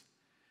 Jesus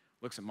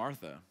looks at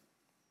Martha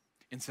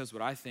and says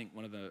what I think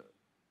one of the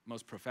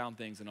most profound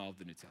things in all of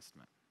the New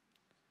Testament.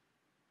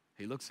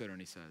 He looks at her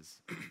and he says,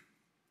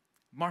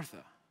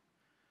 Martha,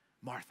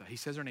 Martha. He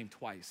says her name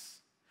twice.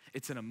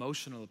 It's an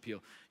emotional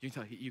appeal. You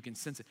can tell, you can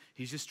sense it.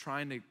 He's just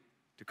trying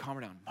to calm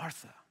her down.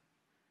 Martha,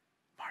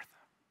 Martha.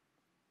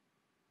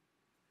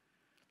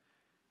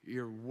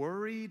 You're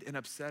worried and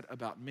upset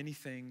about many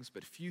things,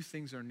 but few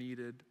things are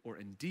needed, or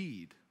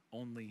indeed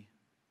only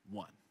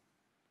one.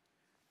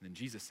 And then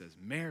Jesus says,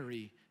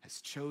 Mary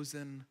has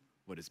chosen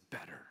what is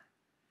better,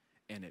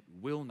 and it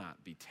will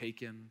not be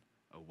taken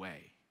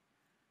away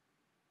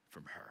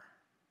from her.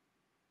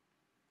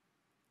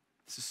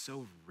 This is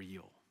so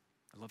real.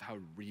 I love how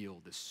real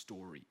this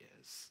story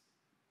is.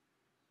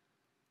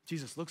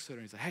 Jesus looks at her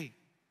and he's like, hey,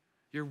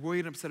 you're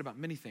worried and upset about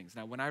many things.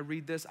 Now, when I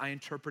read this, I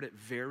interpret it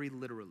very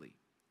literally.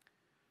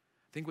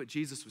 I think what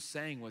Jesus was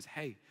saying was,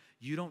 hey,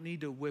 you don't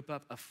need to whip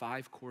up a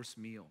 5-course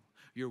meal.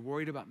 You're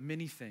worried about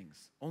many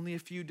things, only a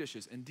few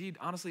dishes. Indeed,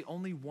 honestly,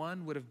 only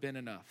one would have been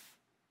enough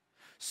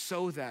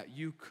so that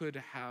you could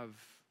have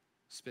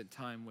spent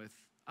time with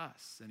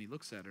us. And he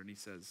looks at her and he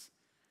says,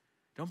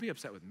 don't be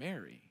upset with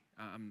Mary.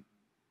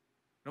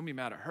 Don't be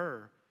mad at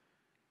her.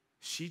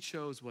 She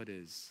chose what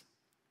is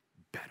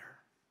better.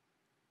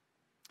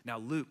 Now,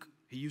 Luke,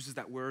 he uses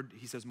that word.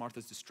 He says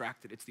Martha's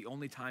distracted. It's the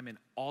only time in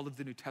all of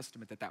the New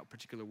Testament that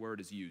particular word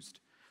is used.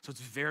 So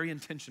it's very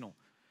intentional.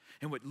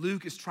 And what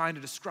Luke is trying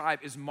to describe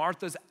is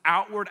Martha's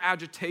outward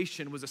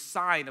agitation was a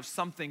sign of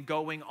something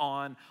going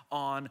on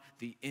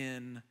the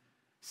inside.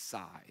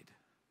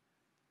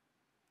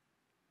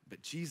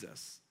 But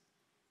Jesus,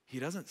 he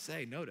doesn't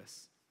say,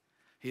 notice,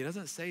 he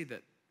doesn't say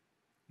that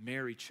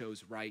Mary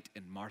chose right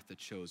and Martha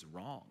chose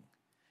wrong.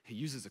 He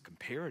uses a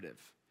comparative.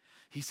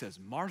 He says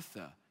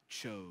Martha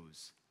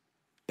chose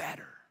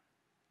better.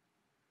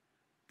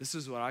 This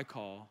is what I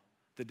call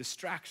the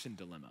distraction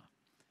dilemma.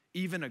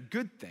 Even a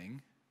good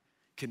thing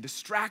can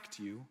distract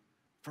you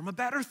from a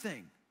better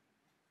thing.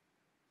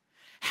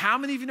 How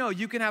many of you know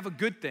you can have a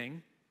good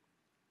thing,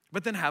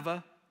 but then have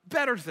a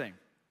better thing?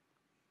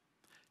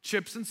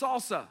 Chips and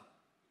salsa.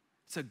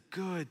 It's a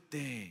good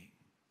thing.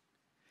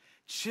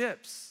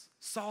 Chips,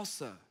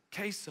 salsa,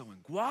 queso,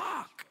 and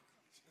guac.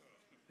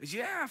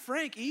 Yeah,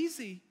 Frank,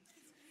 easy.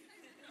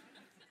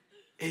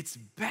 It's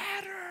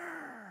better.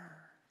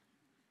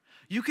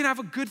 You can have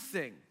a good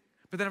thing,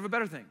 but then have a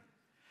better thing.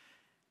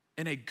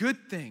 And a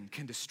good thing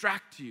can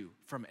distract you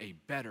from a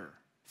better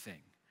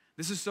thing.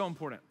 This is so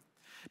important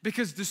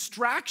Because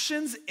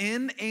distractions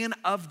in and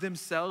of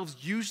themselves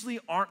usually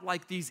aren't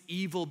like these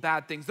evil,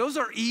 bad things. Those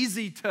are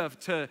easy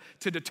to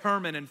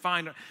determine and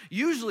find.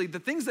 Usually the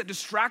things that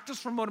distract us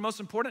from what are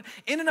most important,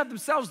 in and of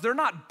themselves, they're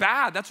not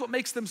bad. That's what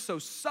makes them so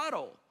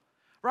subtle,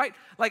 right?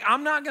 Like,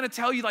 I'm not gonna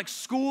tell you like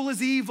school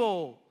is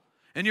evil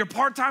and your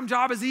part-time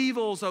job is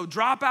evil, so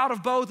drop out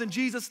of both in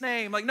Jesus'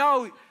 name. Like,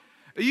 no,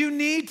 you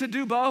need to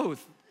do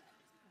both.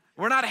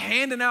 We're not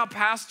handing out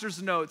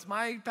pastor's notes.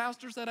 My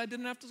pastor said I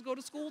didn't have to go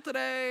to school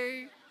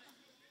today.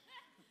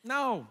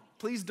 No,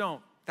 please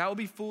don't. That would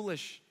be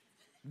foolish,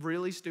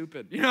 really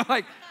stupid. You know,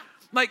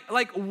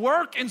 like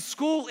work and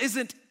school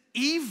isn't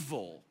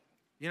evil.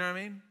 You know what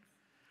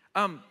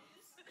I mean?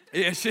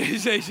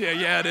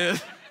 Yeah, it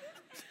is.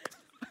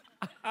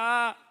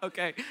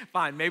 Okay,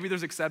 fine. Maybe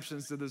there's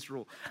exceptions to this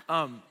rule.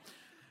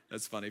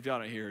 That's funny. If y'all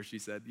don't hear her, she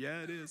said,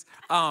 yeah, it is.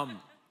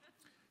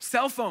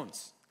 Cell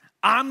phones.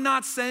 I'm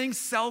not saying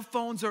cell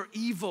phones are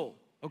evil,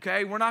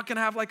 okay? We're not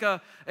gonna have like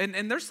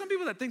and there's some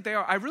people that think they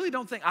are. I really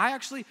don't think,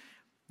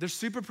 they're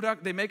super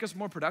productive. They make us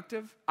more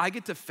productive. I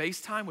get to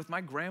FaceTime with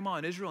my grandma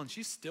in Israel, and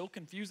she's still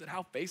confused at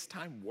how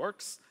FaceTime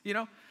works, you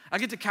know? I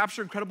get to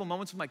capture incredible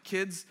moments with my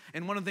kids,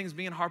 and one of the things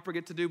me and Harper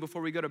get to do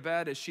before we go to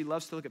bed is she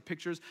loves to look at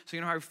pictures. So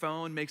you know how her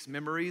phone makes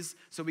memories?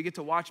 So we get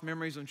to watch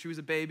memories when she was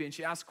a baby, and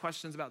she asks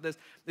questions about this.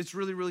 It's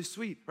really, really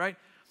sweet, right?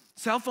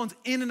 Cell phones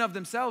in and of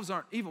themselves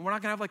aren't evil. We're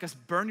not gonna have like a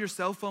burn your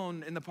cell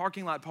phone in the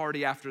parking lot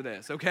party after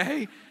this,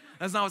 okay?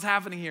 That's not what's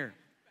happening here.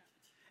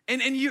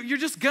 And you're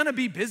just gonna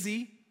be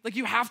busy. Like,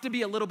 you have to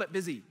be a little bit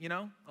busy, you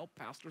know? Oh,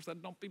 pastor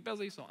said don't be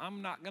busy, so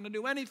I'm not gonna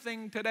do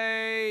anything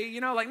today. You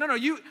know, like, no,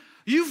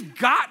 you've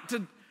got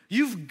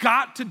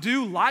to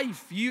do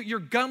life. You're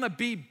gonna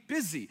be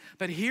busy.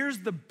 But here's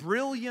the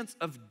brilliance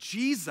of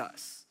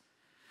Jesus,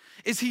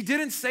 is he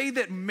didn't say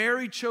that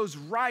Mary chose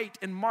right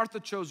and Martha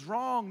chose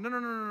wrong.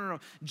 No.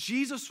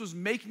 Jesus was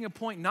making a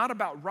point not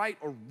about right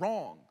or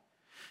wrong.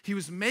 He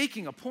was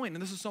making a point,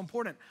 and this is so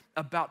important,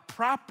 about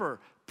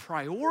proper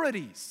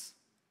priorities.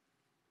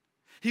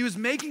 He was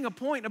making a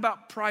point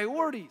about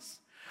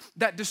priorities,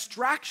 that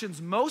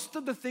distractions, most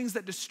of the things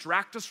that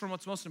distract us from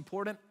what's most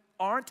important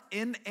aren't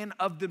in and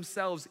of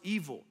themselves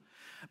evil,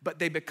 but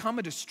they become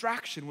a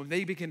distraction when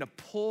they begin to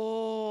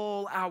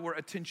pull our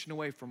attention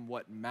away from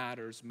what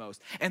matters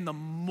most. And the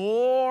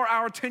more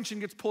our attention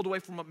gets pulled away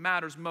from what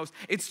matters most,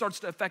 it starts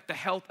to affect the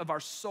health of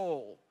our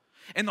soul.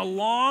 And the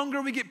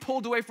longer we get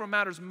pulled away from what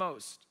matters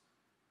most,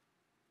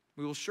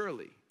 we will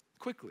surely,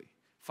 quickly,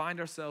 find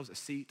ourselves a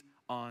seat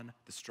on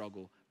the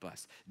struggle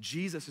bus.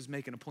 Jesus is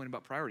making a point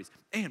about priorities.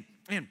 And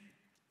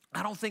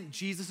I don't think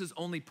Jesus'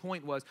 only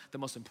point was the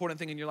most important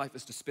thing in your life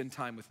is to spend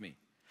time with me.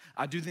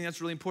 I do think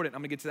that's really important.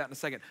 I'm gonna get to that in a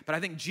second. But I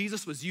think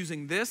Jesus was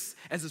using this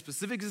as a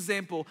specific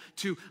example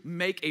to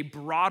make a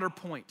broader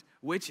point,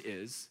 which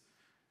is,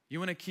 you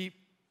wanna keep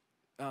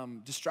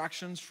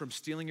distractions from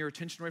stealing your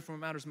attention away from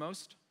what matters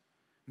most?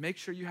 Make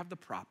sure you have the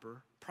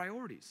proper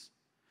priorities.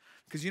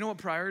 Because you know what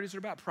priorities are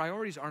about?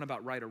 Priorities aren't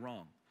about right or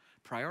wrong.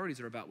 Priorities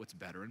are about what's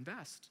better and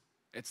best.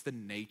 It's the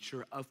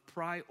nature of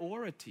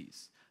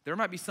priorities. There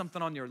might be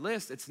something on your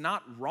list. It's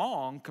not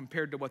wrong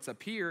compared to what's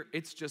up here.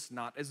 It's just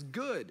not as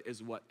good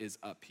as what is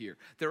up here.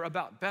 They're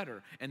about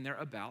better and they're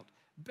about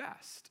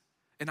best.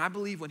 And I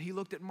believe when he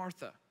looked at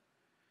Martha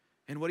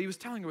and what he was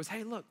telling her was,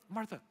 hey, look,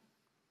 Martha,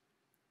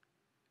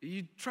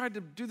 you tried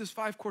to do this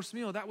 5-course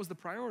meal. That was the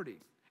priority.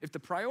 If the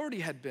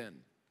priority had been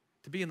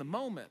to be in the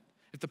moment,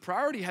 if the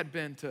priority had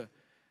been to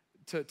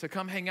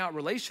come hang out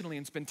relationally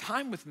and spend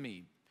time with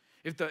me,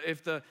 if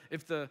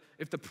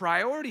the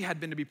priority had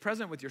been to be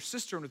present with your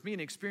sister and with me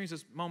and experience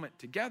this moment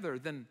together,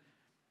 then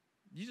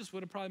you just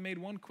would have probably made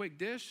one quick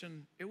dish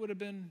and it would have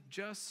been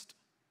just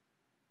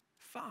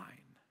fine.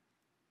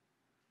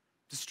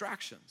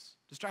 Distractions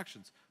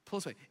pull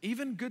us away.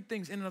 Even good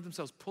things in and of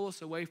themselves pull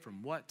us away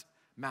from what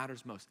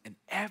matters most. And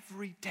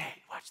every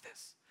day, watch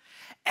this,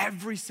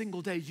 every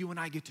single day you and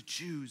I get to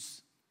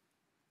choose.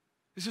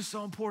 This is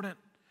so important.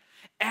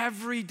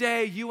 Every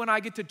day you and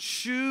I get to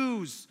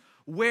choose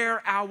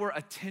where our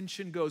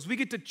attention goes. We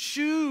get to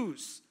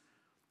choose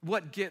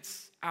what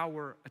gets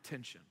our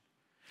attention.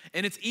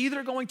 And it's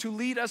either going to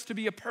lead us to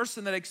be a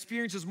person that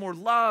experiences more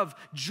love,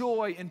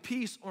 joy, and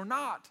peace or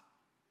not.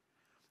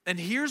 And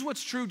here's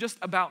what's true just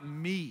about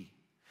me.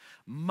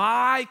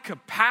 My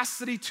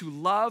capacity to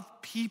love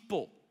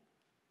people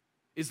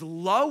is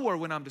lower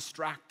when I'm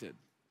distracted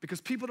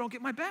because people don't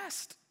get my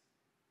best.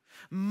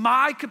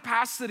 My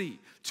capacity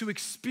to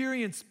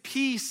experience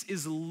peace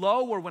is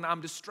lower when I'm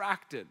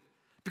distracted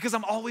because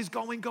I'm always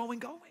going.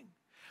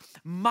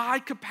 My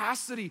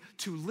capacity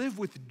to live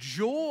with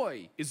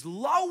joy is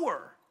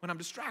lower when I'm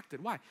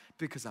distracted. Why?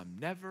 Because I'm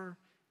never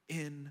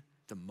in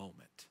the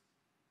moment.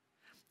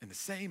 And the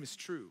same is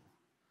true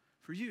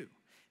for you.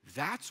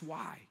 That's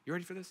why, you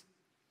ready for this?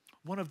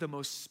 One of the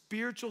most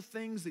spiritual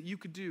things that you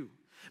could do,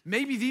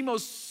 maybe the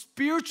most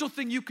spiritual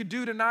thing you could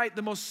do tonight,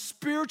 the most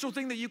spiritual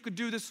thing that you could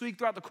do this week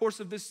throughout the course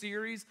of this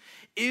series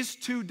is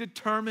to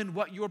determine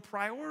what your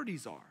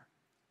priorities are.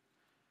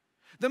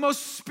 The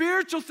most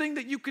spiritual thing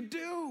that you could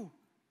do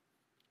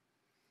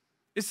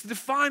is to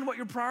define what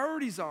your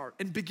priorities are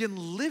and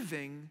begin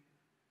living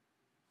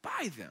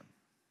by them.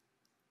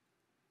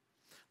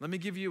 Let me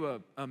give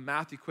you a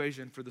math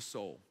equation for the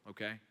soul,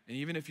 okay? And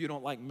even if you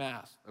don't like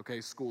math,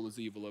 okay, school is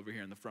evil over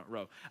here in the front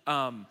row.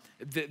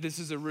 This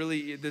is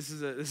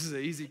an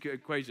easy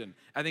equation.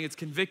 I think it's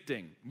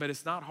convicting, but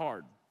it's not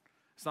hard.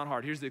 It's not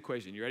hard. Here's the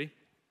equation. You ready?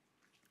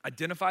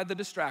 Identify the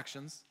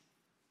distractions,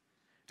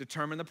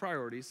 determine the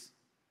priorities,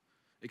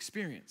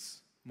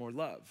 experience more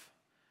love,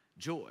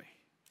 joy,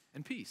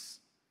 and peace.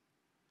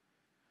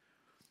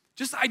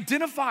 Just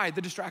identify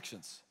the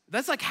distractions.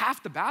 That's like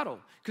half the battle,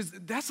 because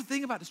that's the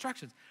thing about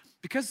distractions.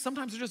 Because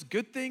sometimes they're just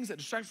good things that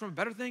distract from a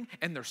better thing,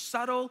 and they're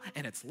subtle,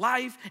 and it's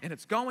life, and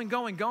it's going.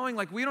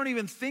 Like we don't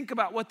even think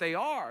about what they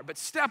are. But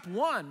step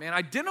one, man,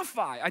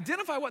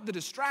 identify what the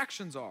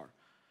distractions are.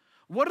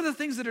 What are the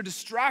things that are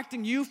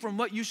distracting you from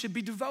what you should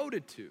be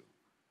devoted to?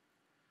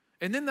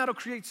 And then that'll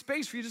create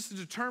space for you just to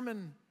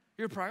determine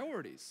your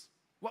priorities.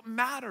 What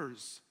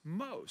matters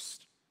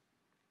most?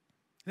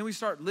 And then we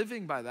start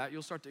living by that,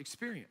 you'll start to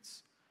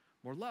experience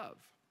more love,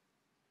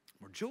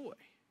 more joy,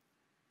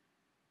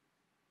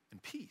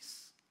 and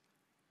peace.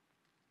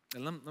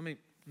 And let me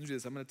do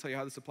this. I'm going to tell you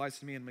how this applies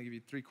to me, and I'm going to give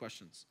you 3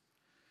 questions.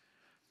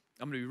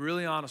 I'm going to be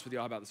really honest with you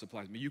all about this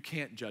applies to me. You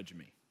can't judge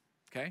me,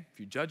 okay? If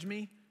you judge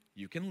me,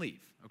 you can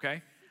leave,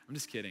 okay? I'm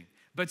just kidding.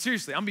 But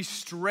seriously, I'm going to be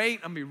straight.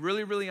 I'm going to be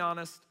really, really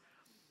honest.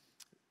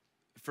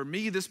 For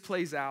me, this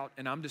plays out,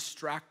 and I'm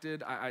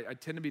distracted. I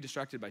tend to be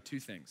distracted by 2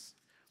 things: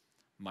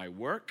 my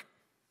work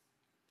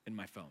and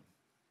my phone.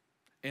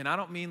 And I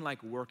don't mean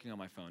like working on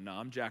my phone. No,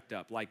 I'm jacked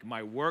up. Like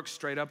my work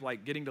straight up,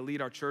 like getting to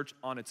lead our church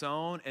on its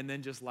own, and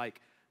then just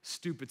like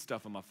stupid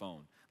stuff on my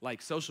phone.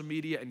 Like social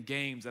media and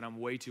games that I'm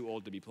way too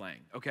old to be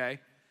playing, okay?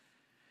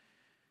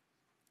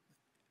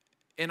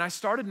 And I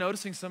started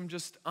noticing some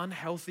just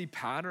unhealthy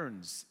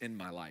patterns in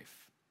my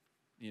life,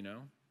 you know,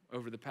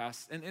 over the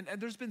past, and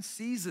there's been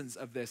seasons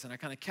of this, and I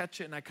kind of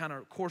catch it and I kind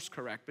of course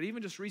correct. But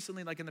even just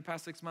recently, like in the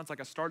past 6 months, like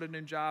I started a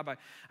new job.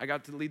 I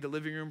got to lead the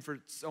living room for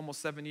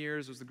almost 7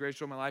 years. It was the greatest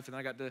show of my life. And then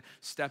I got to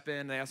step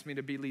in. They asked me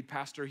to be lead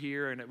pastor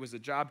here, and it was a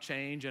job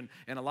change and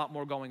a lot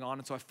more going on.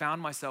 And so I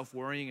found myself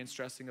worrying and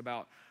stressing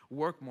about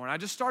work more. And I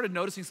just started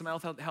noticing some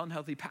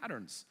unhealthy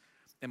patterns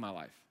in my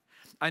life.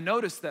 I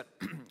noticed that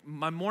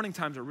my morning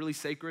times are really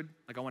sacred.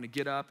 Like I want to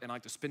get up and I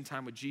like to spend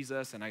time with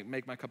Jesus, and I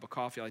make my cup of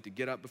coffee. I like to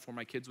get up before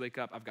my kids wake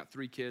up. I've got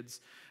 3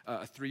 kids,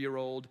 a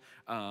 3-year-old,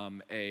 a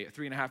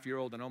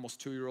 3.5-year-old, and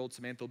almost 2-year-old.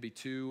 Samantha will be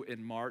 2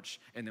 in March,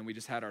 and then we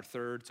just had our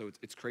 3rd, so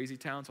it's crazy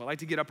town. So I like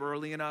to get up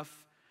early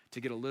enough to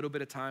get a little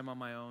bit of time on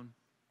my own.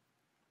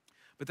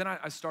 But then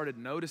I started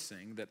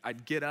noticing that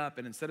I'd get up,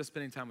 and instead of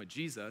spending time with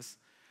Jesus,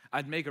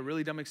 I'd make a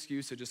really dumb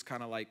excuse to just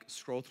kind of like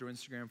scroll through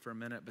Instagram for a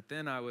minute. But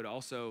then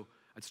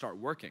I'd start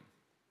working.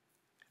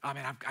 I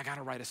mean, I got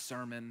to write a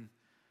sermon.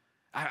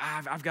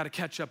 I've got to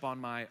catch up on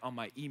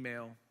my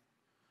email,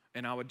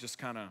 and I would just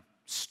kind of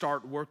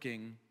start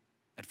working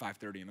at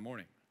 5:30 in the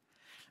morning.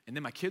 And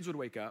then my kids would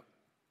wake up,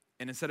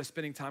 and instead of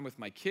spending time with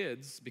my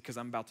kids, because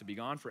I'm about to be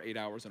gone for 8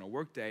 hours on a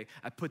work day,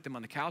 I'd put them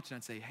on the couch and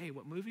I'd say, hey,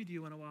 what movie do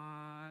you want to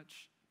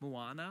watch?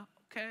 Moana?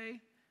 Okay.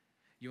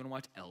 You want to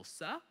watch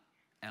Elsa?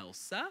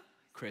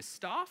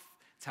 Kristoff?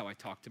 That's how I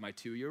talk to my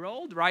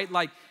 2-year-old, right?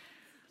 Like,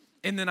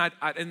 and then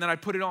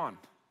I'd put it on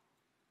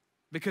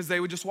because they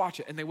would just watch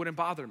it and they wouldn't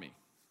bother me.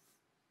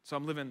 So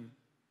I'm living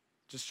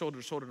just shoulder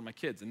to shoulder to my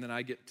kids, and then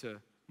I get to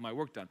my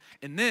work done.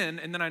 And then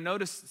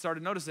I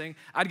started noticing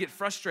I'd get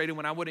frustrated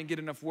when I wouldn't get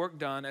enough work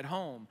done at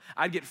home.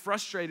 I'd get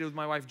frustrated with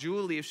my wife,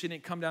 Julie, if she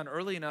didn't come down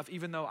early enough,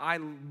 even though I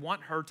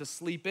want her to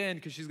sleep in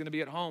because she's going to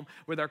be at home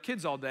with our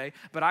kids all day.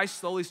 But I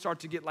slowly start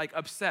to get like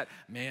upset.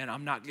 Man,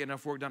 I'm not getting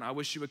enough work done. I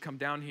wish she would come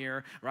down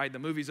here, right? The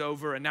movie's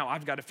over, and now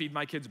I've got to feed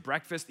my kids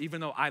breakfast, even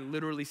though I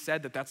literally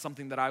said that that's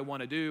something that I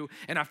want to do.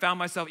 And I found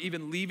myself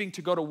even leaving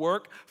to go to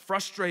work,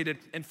 frustrated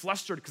and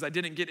flustered because I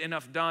didn't get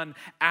enough done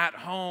at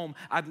home.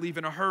 I'd leave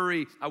in a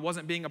hurry. I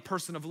wasn't being a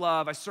person of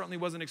love. I certainly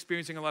wasn't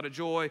experiencing a lot of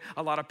joy,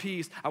 a lot of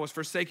peace. I was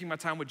forsaking my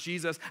time with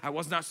Jesus. I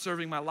was not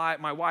serving my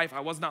wife. I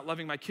was not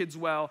loving my kids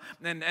well.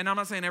 And I'm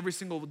not saying every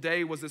single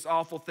day was this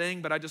awful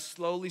thing, but I just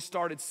slowly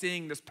started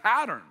seeing this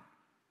pattern.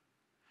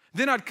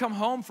 Then I'd come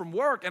home from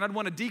work and I'd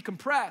want to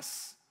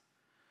decompress.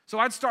 So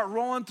I'd start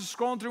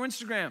scrolling through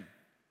Instagram.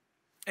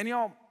 And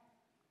y'all,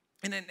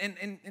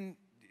 and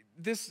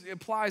this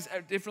applies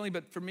differently,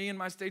 but for me in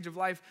my stage of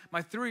life,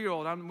 my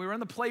 3-year-old, we were in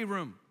the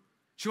playroom.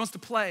 She wants to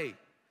play.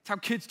 It's how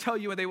kids tell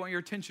you when they want your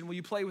attention. Will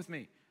you play with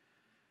me?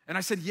 And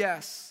I said,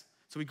 yes.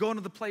 So we go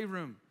into the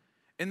playroom.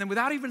 And then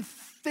without even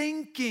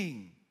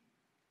thinking,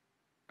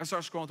 I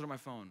start scrolling through my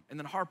phone. And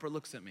then Harper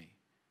looks at me.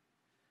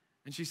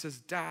 And she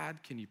says,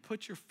 Dad, can you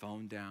put your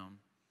phone down?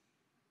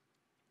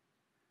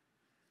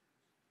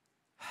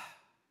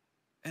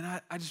 And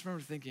I just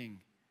remember thinking,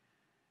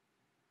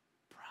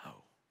 bro,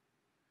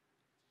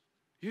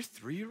 your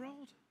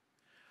 3-year-old?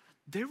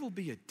 There will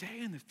be a day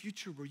in the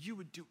future where you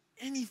would do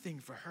anything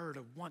for her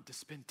to want to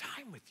spend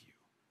time with you.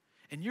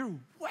 And you're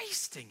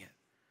wasting it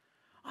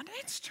on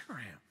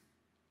Instagram,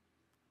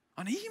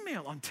 on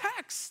email, on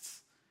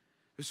texts.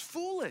 It was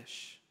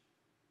foolish.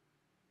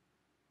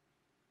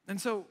 And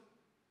so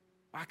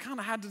I kind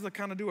of had to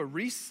kind of do a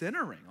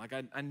recentering. Like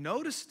I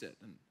noticed it.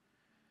 And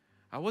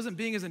I wasn't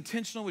being as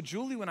intentional with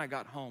Julie when I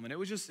got home. And it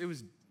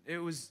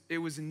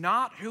was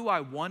not who I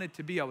wanted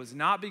to be. I was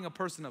not being a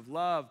person of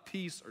love,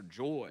 peace, or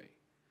joy.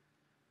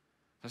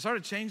 I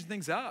started changing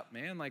things up,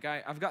 man. Like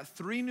I've got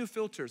 3 new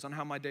filters on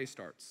how my day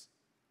starts.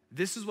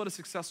 This is what a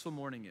successful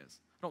morning is.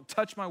 I don't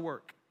touch my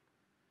work.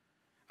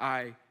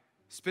 I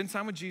spend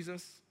time with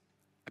Jesus,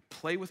 I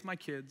play with my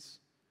kids,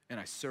 and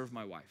I serve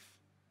my wife.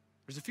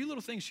 There's a few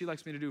little things she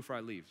likes me to do before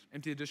I leave.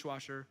 Empty the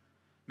dishwasher,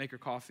 make her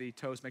coffee,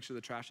 toast, make sure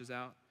the trash is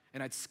out.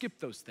 And I'd skip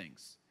those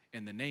things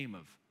in the name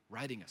of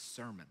writing a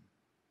sermon.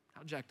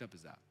 How jacked up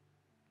is that?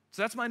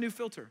 So that's my new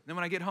filter. Then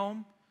when I get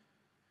home,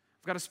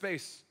 I've got a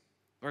space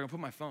where I can put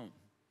my phone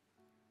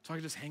so I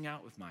can just hang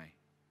out with my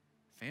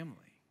family.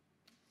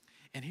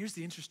 And here's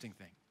the interesting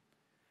thing.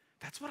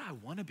 That's what I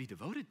want to be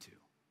devoted to.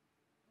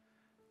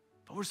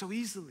 But we're so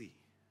easily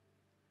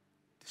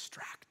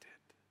distracted.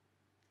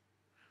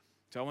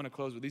 So I want to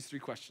close with these 3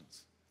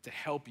 questions to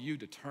help you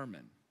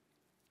determine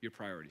your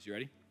priorities. You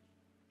ready?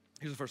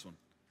 Here's the first one.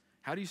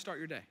 How do you start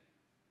your day?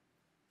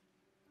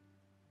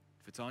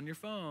 If it's on your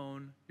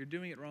phone, you're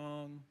doing it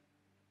wrong.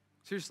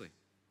 Seriously.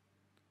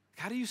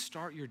 How do you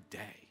start your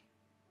day?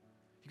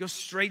 You go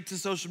straight to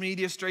social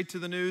media, straight to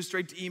the news,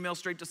 straight to email,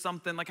 straight to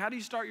something. Like, how do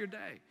you start your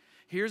day?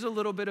 Here's a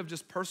little bit of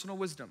just personal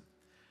wisdom.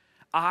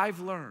 I've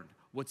learned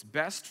what's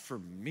best for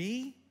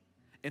me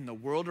in the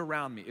world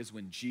around me is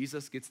when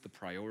Jesus gets the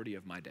priority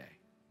of my day.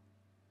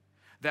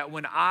 That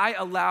when I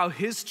allow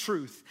his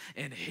truth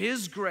and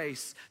his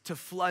grace to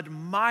flood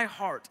my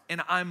heart,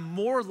 and I'm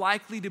more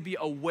likely to be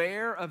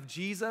aware of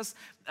Jesus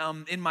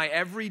in my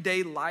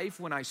everyday life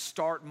when I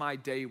start my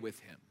day with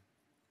him.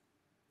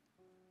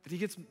 That he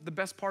gets the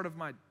best part of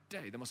my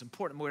day, the most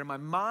important, where my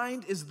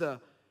mind is the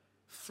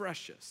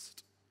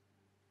freshest.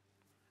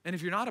 And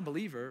if you're not a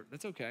believer,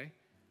 that's okay.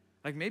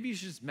 Like maybe you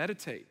should just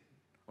meditate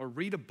or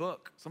read a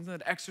book, something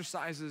that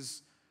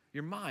exercises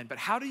your mind. But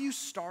how do you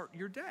start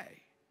your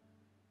day?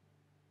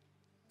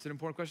 It's an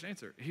important question to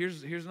answer.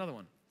 Here's another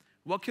one.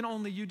 What can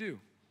only you do?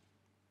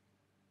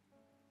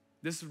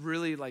 This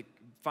really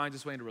finds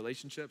its way into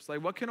relationships.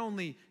 Like what can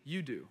only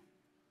you do?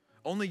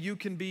 Only you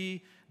can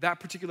be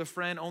that particular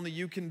friend. Only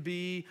you can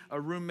be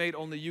a roommate.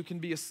 Only you can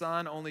be a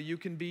son. Only you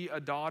can be a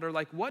daughter.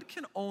 Like, what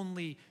can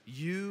only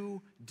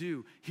you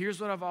do?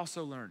 Here's what I've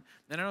also learned.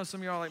 And I know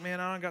some of y'all are like,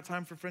 man, I don't got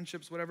time for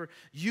friendships, whatever.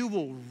 You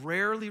will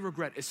rarely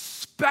regret,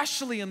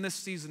 especially in this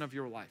season of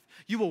your life,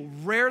 you will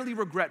rarely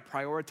regret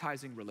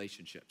prioritizing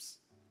relationships.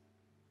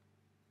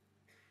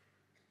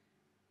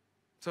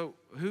 So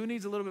who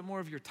needs a little bit more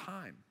of your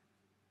time?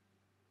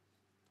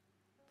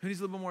 Who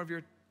needs a little bit more of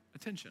your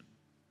attention?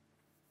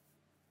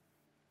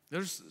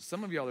 There's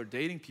some of y'all are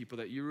dating people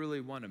that you really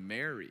want to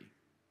marry,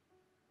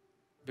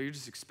 but you're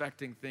just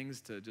expecting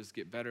things to just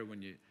get better when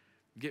you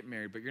get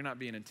married, but you're not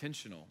being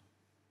intentional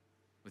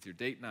with your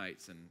date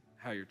nights and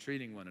how you're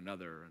treating one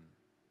another. And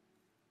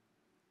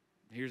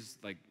here's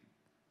the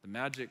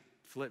magic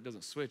flip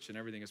doesn't switch and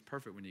everything is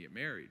perfect when you get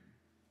married.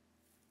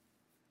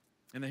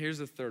 And then here's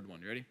the third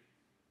one. You ready?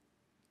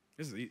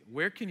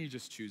 Where can you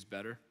just choose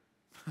better?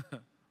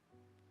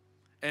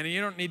 And you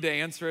don't need to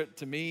answer it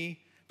to me.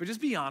 But just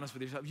be honest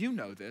with yourself. You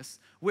know this.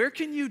 Where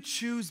can you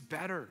choose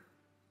better?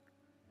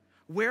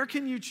 Where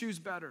can you choose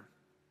better?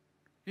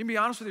 You can be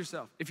honest with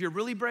yourself. If you're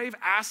really brave,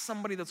 ask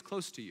somebody that's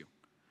close to you.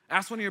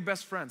 Ask one of your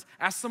best friends.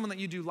 Ask someone that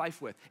you do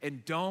life with.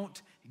 And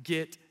don't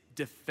get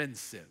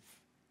defensive.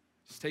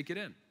 Just take it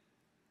in.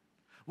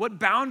 What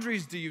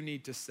boundaries do you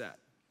need to set?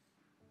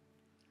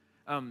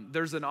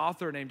 There's an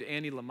author named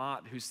Annie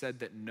Lamott who said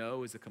that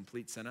no is a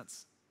complete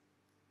sentence.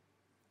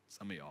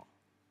 Some of y'all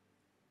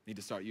need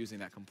to start using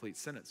that complete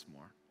sentence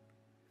more.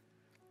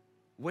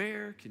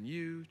 Where can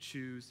you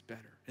choose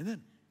better? And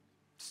then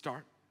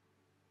start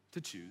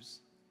to choose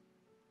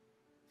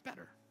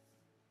better.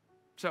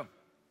 So, I'm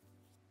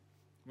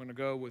going to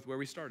go with where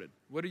we started.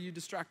 What are you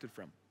distracted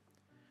from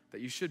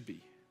that you should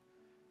be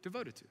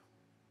devoted to?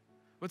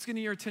 What's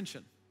getting your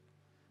attention,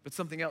 but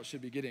something else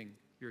should be getting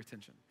your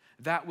attention?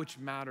 That which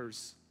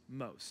matters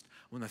most.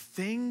 When the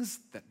things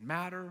that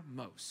matter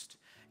most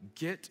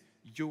get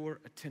your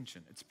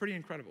attention, it's pretty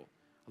incredible.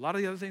 A lot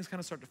of the other things kind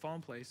of start to fall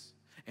in place.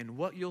 And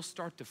what you'll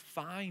start to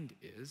find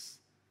is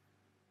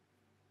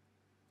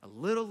a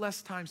little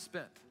less time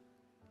spent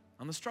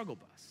on the struggle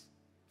bus.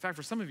 In fact,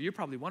 for some of you, you're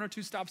probably 1 or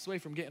 2 stops away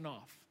from getting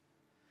off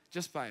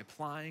just by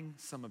applying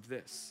some of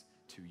this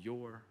to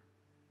your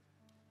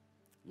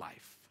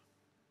life.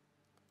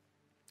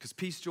 Because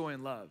peace, joy,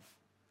 and love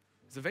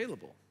is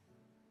available.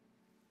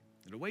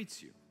 It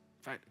awaits you.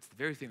 In fact, it's the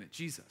very thing that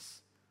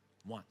Jesus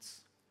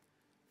wants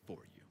for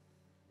you.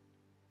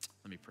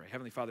 Let me pray.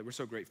 Heavenly Father, we're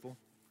so grateful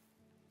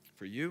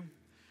for you.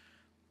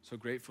 So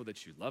grateful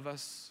that you love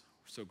us.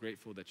 We're so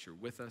grateful that you're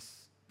with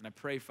us. And I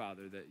pray,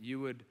 Father, that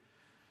you would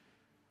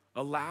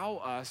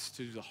allow us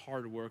to do the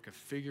hard work of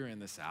figuring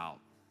this out.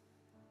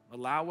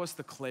 Allow us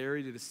the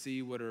clarity to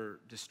see what are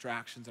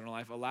distractions in our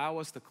life. Allow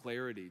us the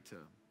clarity to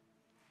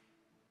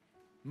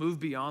Move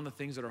beyond the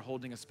things that are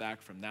holding us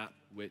back from that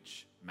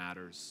which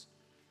matters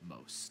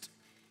most.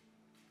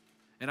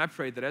 And I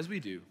pray that as we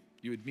do,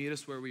 you would meet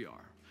us where we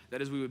are.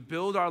 That as we would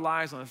build our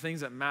lives on the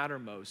things that matter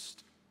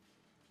most,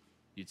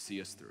 you'd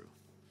see us through.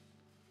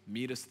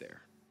 Meet us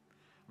there.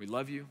 We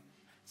love you.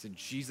 It's in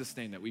Jesus'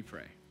 name that we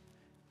pray.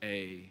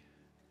 Amen.